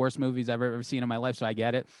one of the worst movies I've ever seen in my life, so I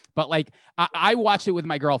get it. But like, I watched it with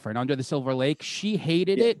my girlfriend, Under the Silver Lake. She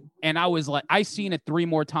hated it, and I was like, I've seen it 3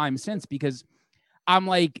 more times since because I'm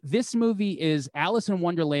like, this movie is Alice in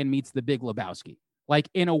Wonderland meets The Big Lebowski. Like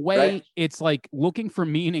in a way, It's like looking for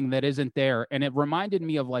meaning that isn't there, and it reminded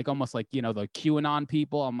me of like almost like the QAnon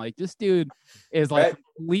people. I'm like, this dude is like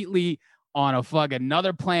completely on a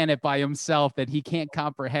another planet by himself that he can't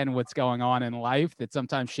comprehend what's going on in life, that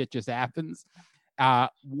sometimes shit just happens.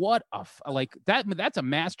 What that's a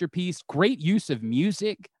masterpiece. Great use of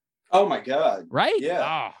music. Oh my God. Right?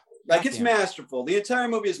 Yeah. It's masterful. The entire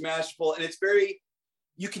movie is masterful, and it's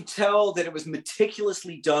you can tell that it was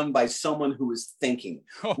meticulously done by someone who was thinking,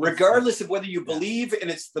 regardless of whether you believe in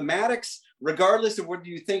its thematics, regardless of whether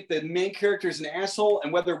you think the main character is an asshole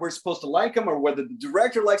and whether we're supposed to like him or whether the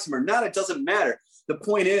director likes him or not, it doesn't matter. The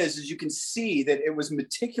point is you can see that it was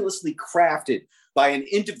meticulously crafted by an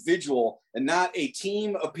individual and not a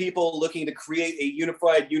team of people looking to create a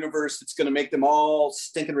unified universe that's going to make them all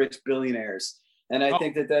stinking rich billionaires. And I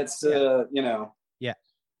think that's, Yeah,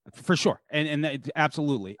 for sure. And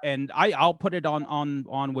absolutely. And I'll put it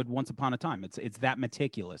on with Once Upon a Time. It's that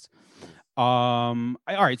meticulous. All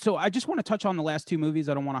right. So I just want to touch on the last 2 movies.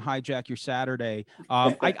 I don't want to hijack your Saturday.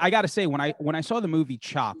 I got to say, when I saw the movie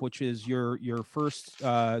Chop, which is your first,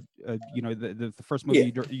 the first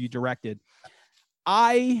movie you directed,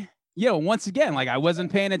 once again, like I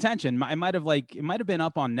wasn't paying attention. It might have been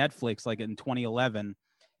up on Netflix like in 2011.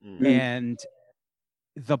 Mm-hmm. And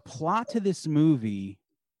the plot to this movie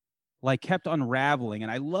like kept unraveling.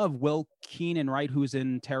 And I love Will Keenan, right? Who's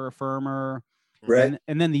in Terra Firma. Right.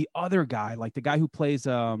 And then the other guy, like the guy who plays,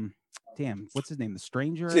 what's his name? The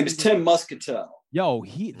Stranger? His name is Tim Muscatel. Yo,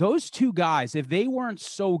 those 2 guys, if they weren't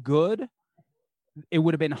so good, it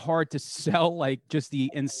would have been hard to sell like just the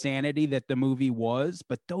insanity that the movie was.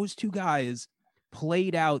 But those 2 guys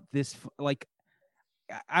played out this, like,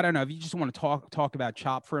 I don't know if you just want to talk about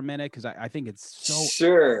Chop for a minute, because I think it's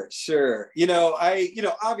so sure. You know,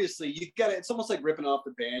 obviously you got it's almost like ripping off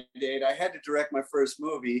the Band-Aid. I had to direct my first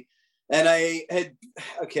movie, and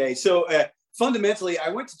fundamentally I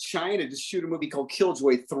went to China to shoot a movie called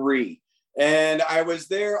Killjoy 3. And I was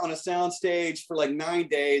there on a soundstage for like 9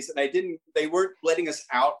 days, and they weren't letting us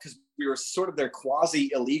out because we were sort of there quasi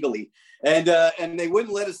illegally, and they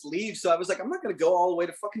wouldn't let us leave. So I was like, I'm not going to go all the way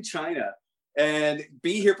to fucking China and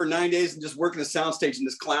be here for 9 days and just work in a soundstage in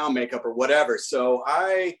this clown makeup or whatever. So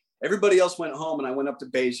everybody else went home, and I went up to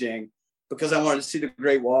Beijing because I wanted to see the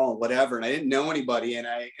Great Wall and whatever. And I didn't know anybody, and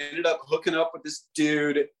I ended up hooking up with this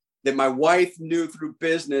dude that my wife knew through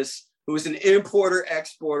business, who was an importer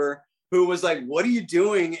exporter, who was like, what are you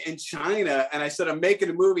doing in China? And I said, I'm making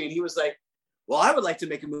a movie. And he was like, well, I would like to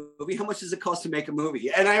make a movie. How much does it cost to make a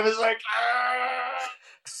movie? And I was like,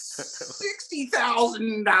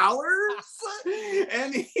 $60,000.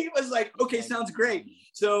 And he was like, okay, sounds great.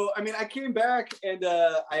 So, I mean, I came back, and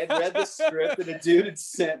I had read the script that a dude had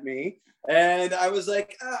sent me. And I was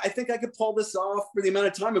like, I think I could pull this off for the amount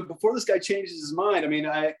of time. And before this guy changes his mind, I mean,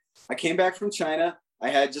 I came back from China. I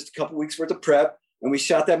had just a couple weeks worth of prep. And we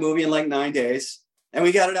shot that movie in like 9 days, and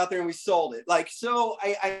we got it out there and we sold it. Like, so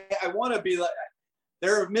I want to be like,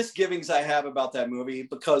 there are misgivings I have about that movie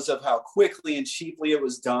because of how quickly and cheaply it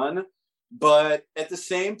was done. But at the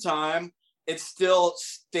same time, it still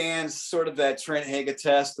stands sort of that Trent Haga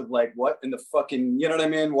test of like, what in the fucking, you know what I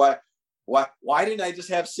mean? Why didn't I just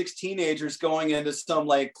have 6 teenagers going into some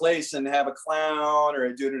like place and have a clown or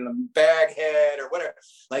a dude in a bag head or whatever,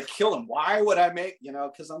 like kill him? Why would I make,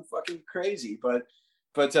 because I'm fucking crazy.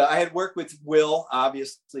 But I had worked with Will,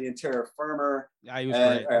 obviously, in Terra Firma. Yeah, he was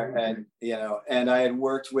great. And I had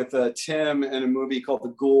worked with Tim in a movie called The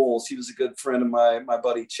Ghouls. He was a good friend of my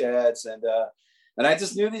buddy Chad's. And I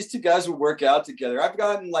just knew these two guys would work out together. I've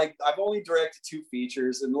only directed 2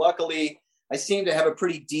 features, and luckily I seem to have a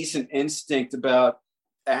pretty decent instinct about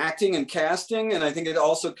acting and casting. And I think it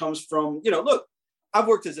also comes from, look, I've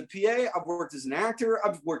worked as a PA, I've worked as an actor,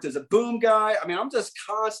 I've worked as a boom guy. I mean, I'm just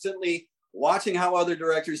constantly watching how other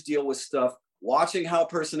directors deal with stuff, watching how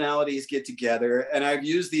personalities get together. And I've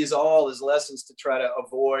used these all as lessons to try to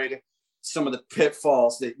avoid some of the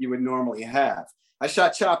pitfalls that you would normally have. I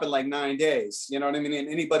shot Chop in like 9 days, you know what I mean? And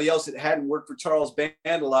anybody else that hadn't worked for Charles Band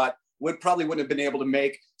a lot probably wouldn't have been able to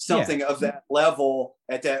make something of that level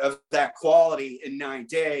of that quality in 9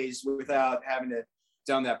 days without having to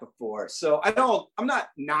done that before. So I'm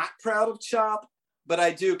not proud of Chop, but I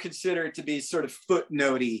do consider it to be sort of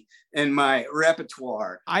footnotey in my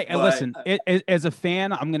repertoire. Listen, as a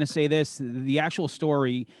fan, I'm going to say this, the actual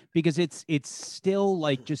story, because it's still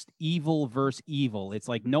like just evil versus evil. It's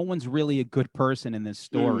like no one's really a good person in this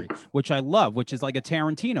story, which I love, which is like a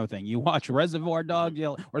Tarantino thing. You watch Reservoir Dogs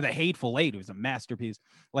or The Hateful Eight, it was a masterpiece.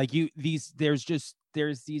 Like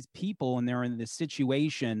there's these people, and they're in this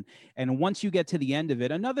situation. And once you get to the end of it,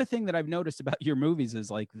 another thing that I've noticed about your movies is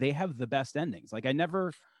like they have the best endings. Like I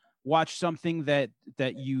never watched something that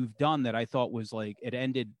you've done that I thought was like it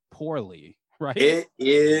ended poorly. Right. It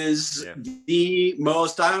is the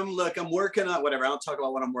most. I'm working on whatever. I don't talk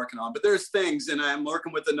about what I'm working on, but there's things, and I'm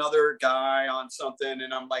working with another guy on something,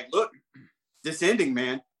 and I'm like, look, this ending,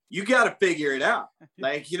 man, you got to figure it out.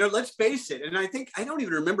 Like, let's face it. And I don't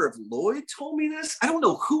even remember if Lloyd told me this. I don't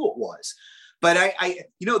know who it was, but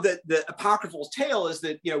the apocryphal tale is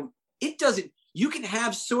that, it doesn't, you can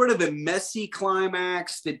have sort of a messy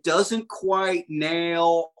climax that doesn't quite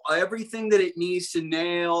nail everything that it needs to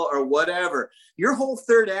nail or whatever. Your whole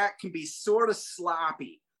third act can be sort of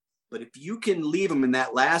sloppy, but if you can leave them in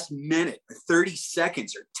that last minute or 30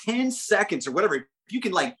 seconds or 10 seconds or whatever, if you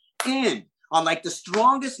can like end on like the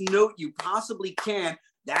strongest note you possibly can,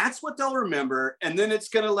 that's what they'll remember. And then it's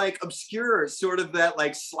going to like obscure sort of that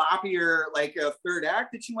like sloppier, like a third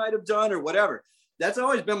act that you might've done or whatever. That's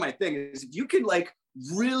always been my thing, is if you can like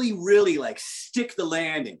really, really like stick the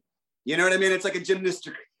landing, you know what I mean? It's like a gymnast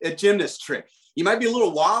trick. You might be a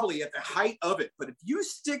little wobbly at the height of it, but if you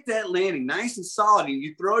stick that landing nice and solid and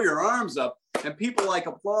you throw your arms up and people like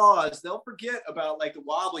applause, they'll forget about like the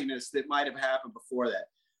wobbliness that might've happened before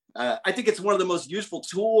that. I think it's one of the most useful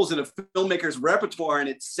tools in a filmmaker's repertoire, and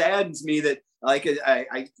it saddens me that like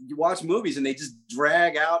I watch movies and they just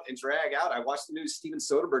drag out and drag out. I watched the new Steven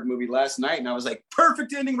Soderbergh movie last night, and I was like,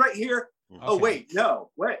 perfect ending right here. Okay. Oh wait, no,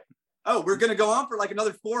 wait. Oh, we're gonna go on for like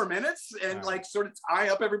another 4 minutes and like sort of tie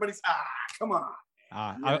up everybody's. Come on.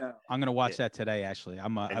 I'm gonna watch that today. Actually,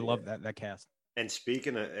 I love that cast. And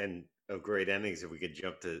speaking of great endings, if we could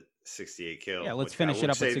jump to 68 Kill. Yeah, let's finish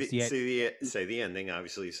it up at 68. Say the ending.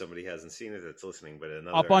 Obviously, somebody hasn't seen it that's listening, but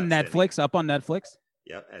up on Netflix.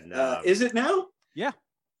 Yep. And is it now? Yeah.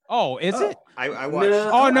 Oh, is it? I watched.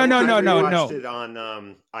 No. No. I watched it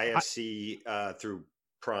on IFC through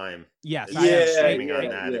Prime. Yes. Streaming on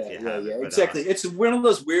that if you have it. Exactly. It's one of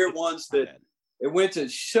those weird ones that it went to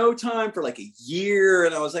Showtime for like a year,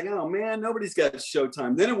 and I was like, oh man, nobody's got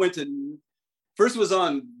Showtime. Then it went to first it was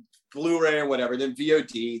on Blu-ray or whatever, then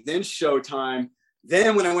VOD, then Showtime.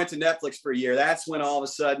 Then when I went to Netflix for a year, that's when all of a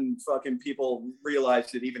sudden fucking people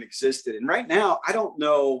realized it even existed. And right now, I don't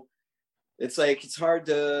know. It's like it's hard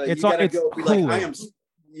to. It's you gotta it's go be Hulu. like I am.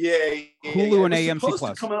 Hulu and AMC Plus.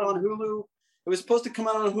 Supposed to come out on Hulu. It was supposed to come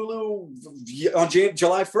out on Hulu on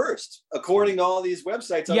July 1st, according to all these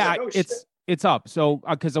websites. I was like, oh, it's up. So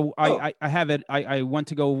because I have it, I went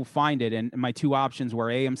to go find it, and my two options were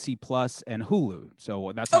AMC Plus and Hulu.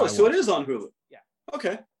 So that's so it is on Hulu. Yeah.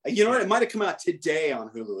 Okay. You know what? It might have come out today on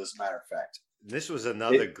Hulu, as a matter of fact. This was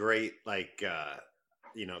another great, like,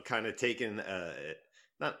 kind of taking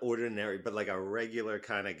not ordinary, but like a regular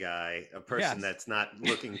kind of guy, a person that's not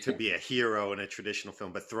looking to be a hero in a traditional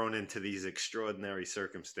film, but thrown into these extraordinary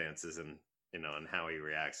circumstances, and and how he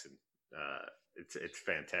reacts. And it's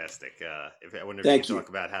fantastic. I wonder if you talk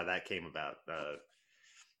about how that came about.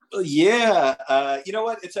 You know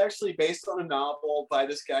what? It's actually based on a novel by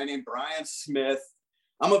this guy named Brian Smith.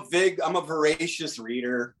 I'm a voracious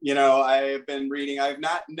reader. I've been reading. I've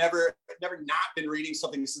never not been reading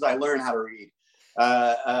something since I learned how to read.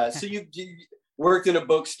 So you worked in a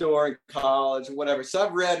bookstore in college or whatever. So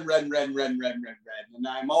I've read, and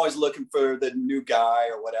I'm always looking for the new guy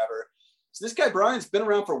or whatever. So this guy Brian's been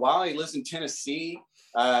around for a while. He lives in Tennessee.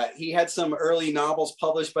 He had some early novels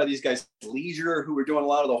published by these guys, Leisure, who were doing a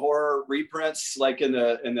lot of the horror reprints, like in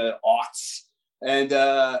the aughts. And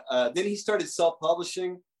then he started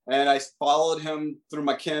self-publishing, and I followed him through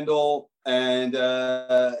my Kindle. And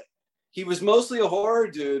he was mostly a horror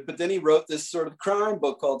dude, but then he wrote this sort of crime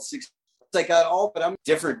book called Six. It's like but I'm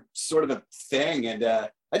different sort of a thing. And I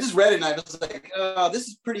just read it, and I was like, oh, this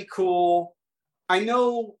is pretty cool. I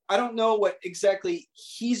don't know what exactly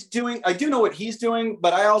he's doing. I do know what he's doing,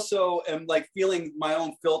 but I also am like feeling my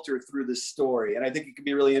own filter through this story. And I think it could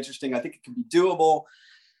be really interesting. I think it could be doable.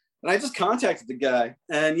 And I just contacted the guy,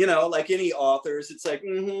 and like any authors, it's like,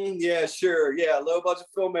 yeah, sure, yeah, low budget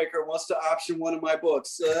filmmaker wants to option one of my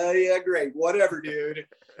books. Yeah, great, whatever, dude.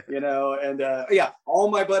 And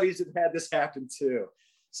all my buddies have had this happen too.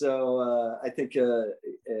 So I think,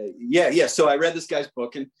 yeah. So I read this guy's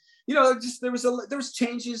book, and just there was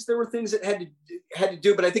changes, there were things that had to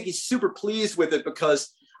do, but I think he's super pleased with it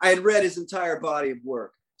because I had read his entire body of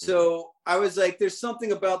work. So I was like, there's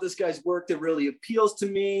something about this guy's work that really appeals to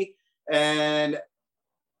me. But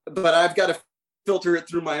I've got to filter it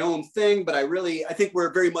through my own thing. But I think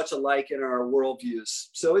we're very much alike in our worldviews.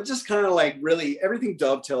 So it just kind of like really, everything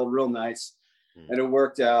dovetailed real nice, and it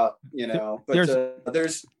worked out, but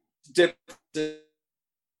there's differences.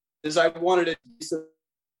 I wanted to,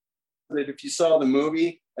 that if you saw the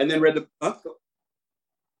movie and then read can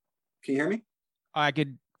you hear me? I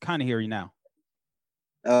could kind of hear you now.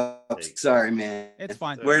 Sorry, man. It's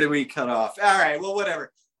fine. Where did we cut off? All right, well,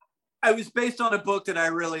 whatever. I was based on a book that I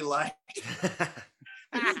really liked.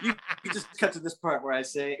 you just cut to this part where I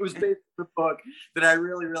say it was based on a book that I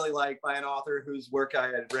really, really like by an author whose work I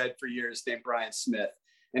had read for years, named Brian Smith.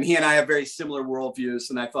 And he and I have very similar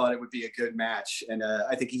worldviews, and I thought it would be a good match. And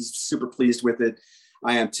I think he's super pleased with it.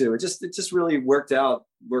 I am too. It just really worked out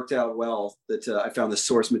well that I found the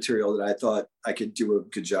source material that I thought I could do a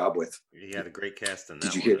good job with. You had a great cast in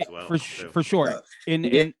that one as well. For sure.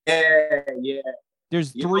 Yeah.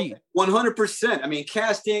 There's three. 100%. I mean,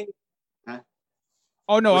 casting.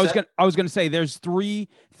 Oh no, I was gonna say there's three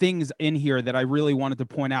things in here that I really wanted to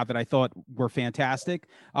point out that I thought were fantastic.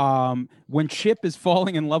 When Chip is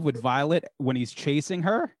falling in love with Violet when he's chasing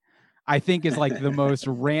her, I think is like the most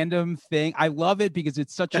random thing. I love it because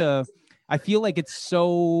it's such I feel like it's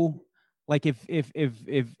so like if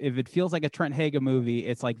it feels like a Trent Haga movie,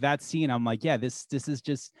 it's like that scene. I'm like, yeah, this is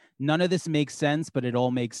just none of this makes sense, but it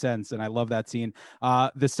all makes sense. And I love that scene.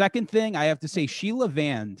 The second thing I have to say, Sheila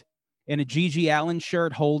Vand in a Gigi Allen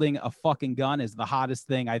shirt holding a fucking gun is the hottest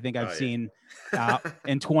thing I think I've seen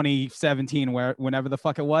in 2017, whenever the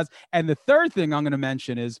fuck it was. And the third thing I'm going to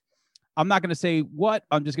mention is, I'm not going to say what,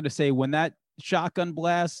 I'm just going to say when that shotgun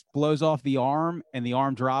blast blows off the arm and the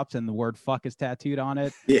arm drops and the word fuck is tattooed on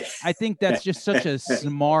it. Yeah. I think that's just such a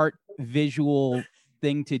smart visual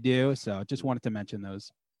thing to do. So just wanted to mention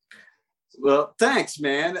those. Well, thanks,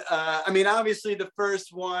 man. I mean, obviously the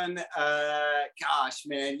first one, gosh,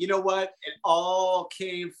 man, you know what? It all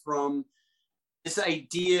came from this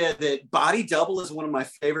idea that Body Double is one of my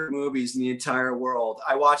favorite movies in the entire world.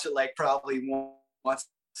 I watch it like probably once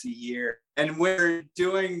a year. And we're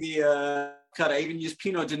doing the cut. I even used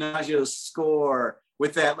Pino Donaggio's score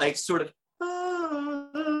with that like sort of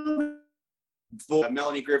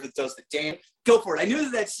Melanie Griffith does the dance. Go for it. I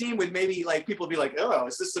knew that scene would maybe like people would be like, oh,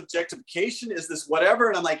 is this objectification? Is this whatever?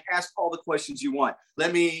 And I'm like, ask all the questions you want.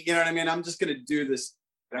 Let me, you know what I mean? I'm just going to do this.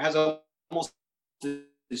 It has almost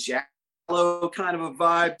this shallow kind of a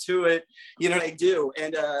vibe to it. You know what I do?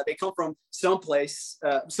 And they come from someplace.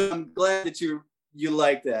 So I'm glad that you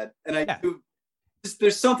like that. And I do.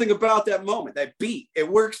 There's something about that moment, that beat. It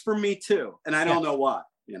works for me too. And I don't know why,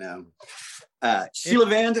 you know. Sheila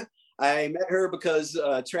Vand, I met her because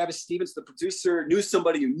Travis Stevens, the producer, knew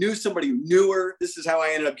somebody who knew her. This is how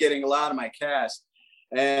I ended up getting a lot of my cast.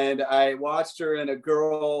 And I watched her in A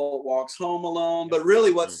Girl Walks Home Alone. But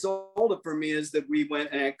really what sold it for me is that we went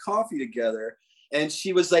and had coffee together. And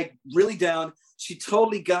she was like really down. She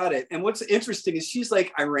totally got it. And what's interesting is she's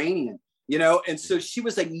like Iranian, you know? And so she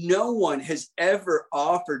was like, no one has ever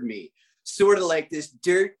offered me sort of like this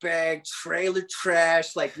dirtbag trailer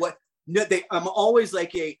trash, like what? No, I'm always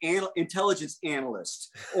like a intelligence analyst,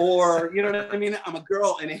 or you know what I mean. I'm a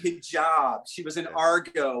girl in a hijab. She was in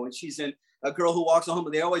Argo, and she's in A Girl Who Walks Home.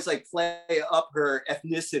 But they always like play up her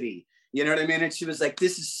ethnicity. You know what I mean? And she was like,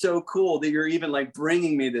 "This is so cool that you're even like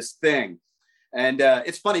bringing me this thing." And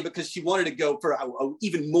it's funny because she wanted to go for a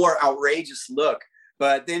even more outrageous look,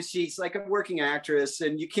 but then she's like a working actress,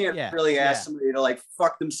 and you can't really ask somebody to like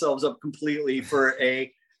fuck themselves up completely for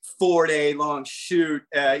a 4-day long shoot,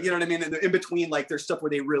 you know what I mean? And in between, like there's stuff where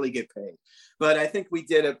they really get paid. But I think we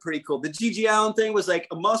did a pretty cool. The Gigi Allen thing was like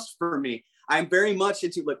a must for me. I'm very much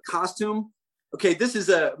into like costume. Okay, this is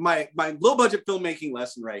my low budget filmmaking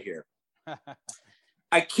lesson right here.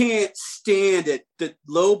 I can't stand it that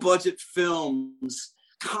low budget films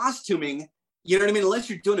costuming, you know what I mean? Unless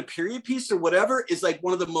you're doing a period piece or whatever, is like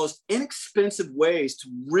one of the most inexpensive ways to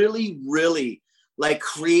really, really like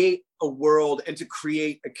create a world and to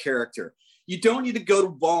create a character. You don't need to go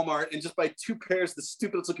to Walmart and just buy 2 pairs of the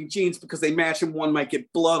stupidest looking jeans because they match and one might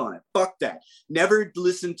get blood on it. Fuck that. Never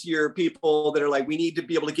listen to your people that are like, we need to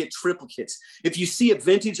be able to get triplicates. If you see a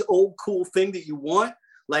vintage old cool thing that you want,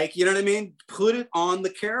 like, you know what I mean? Put it on the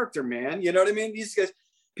character, man. You know what I mean? These guys,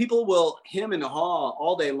 people will hem and haw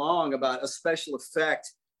all day long about a special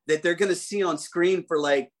effect that they're going to see on screen for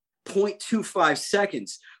like 0.25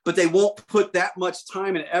 seconds, but they won't put that much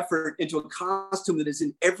time and effort into a costume that is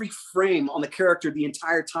in every frame on the character the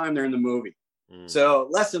entire time they're in the movie. So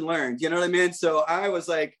lesson learned, you know what I mean? So I was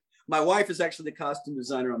like, my wife is actually the costume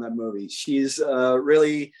designer on that movie. She's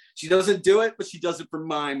really, she doesn't do it, but she does it for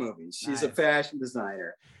my movies. She's a fashion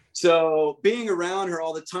designer. So being around her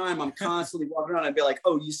all the time, I'm constantly walking around and be like,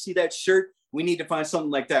 oh, you see that shirt? We need to find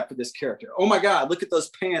something like that for this character. Oh my God, look at those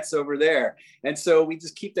pants over there. And so we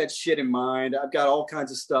just keep that shit in mind. I've got all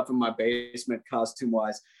kinds of stuff in my basement costume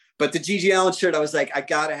wise, but the Gigi Allen shirt, I was like, I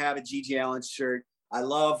gotta have a Gigi Allen shirt. I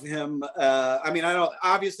love him. I mean, I don't,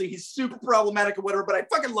 obviously he's super problematic or whatever, but I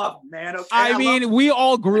fucking love him, man. Okay. I mean, we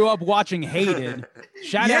all grew up watching Hated.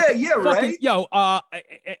 Shout out to fucking, right? Yo,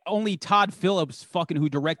 only Todd Phillips fucking who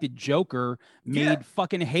directed Joker made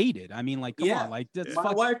fucking Hated. I mean, like, come on, like that's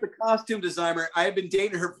my wife, the costume designer. I had been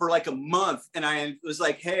dating her for like a month, and I was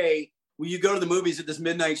like, hey, will you go to the movies at this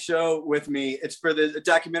midnight show with me? It's for the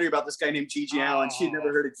documentary about this guy named Gigi Allen. She'd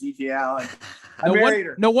never heard of Gigi Allen. I married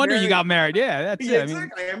her. No wonder you got married. Yeah, that's it.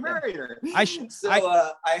 Exactly. I married her.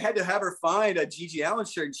 I had to have her find a Gigi Allen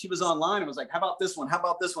shirt, and she was online. I was like, how about this one? How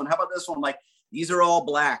about this one? How about this one? I'm like, these are all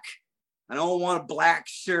black. I don't want a black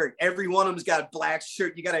shirt. Every one of them's got a black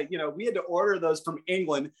shirt. You gotta, you know, we had to order those from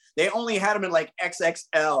England. They only had them in like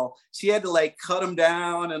XXL. She had to like cut them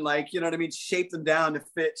down and like, you know what I mean, shape them down to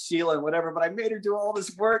fit Sheila and whatever. But I made her do all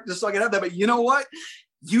this work just so I could have that. But you know what?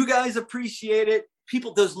 You guys appreciate it.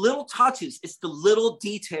 People, those little touches, it's the little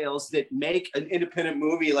details that make an independent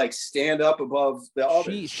movie like stand up above the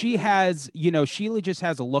others. She has, you know, Sheila just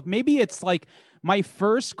has a look. Maybe it's like my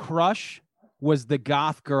first crush was the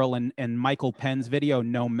goth girl in Michael Penn's video,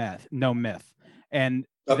 No Myth. And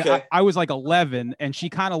I was like 11 and she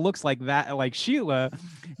kind of looks like that, like Sheila.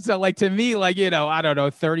 So like to me, like, you know, I don't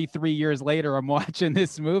know, 33 years later, I'm watching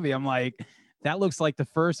this movie. I'm like, that looks like the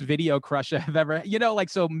first video crush I've ever, you know,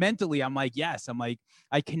 like, so mentally I'm like, yes, I'm like,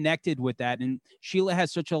 I connected with that. And Sheila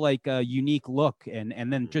has such a like a unique look.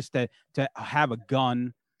 And then just to have a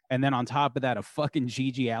gun. And then on top of that, a fucking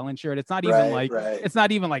Gigi Allen shirt. It's not even it's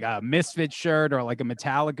not even like a Misfit shirt or like a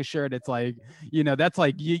Metallica shirt. It's like, you know, that's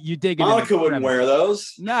like you dig it. Monica wouldn't wear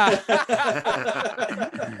those. Nah.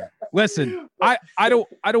 Listen, I don't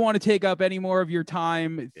want to take up any more of your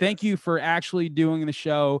time. Thank you for actually doing the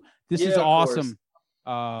show. This is awesome.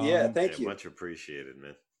 Thank you. Much appreciated,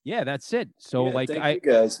 man. Yeah, that's it. So like thank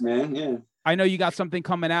you guys, man. Yeah. I know you got something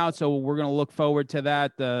coming out, so we're gonna look forward to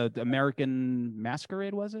that. The American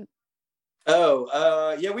Masquerade, was it?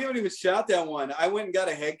 Oh, yeah, we haven't even shot that one. I went and got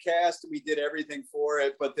a head cast. We did everything for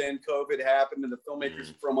it, but then COVID happened and the filmmakers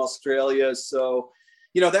are from Australia. So,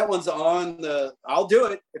 you know, that one's on I'll do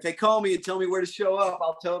it. If they call me and tell me where to show up,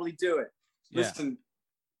 I'll totally do it. Yeah. Listen,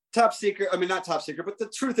 top secret. I mean, not top secret, but the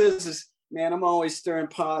truth is, man, I'm always stirring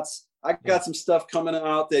pots. I got some stuff coming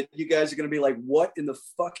out that you guys are going to be like, what in the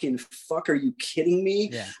fucking fuck? Are you kidding me?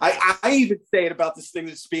 Yeah. I even say it about this thing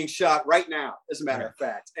that's being shot right now, as a matter of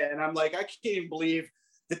fact. And I'm like, I can't even believe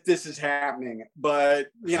that this is happening. But,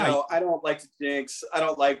 you know, I don't like to jinx. I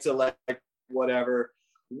don't like to like whatever.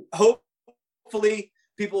 Hopefully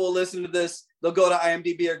people will listen to this. They'll go to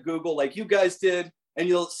IMDb or Google like you guys did, and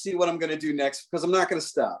you'll see what I'm going to do next, because I'm not going to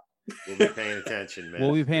stop. We'll be paying attention, man.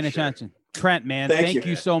 We'll be paying attention. Trent, man, thank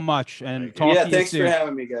you so much. And talk to you thanks soon. for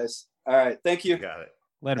having me, guys. All right. Thank you. Got it.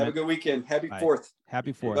 Later, Have a good weekend. Happy 4th.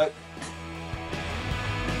 Happy 4th. Bye.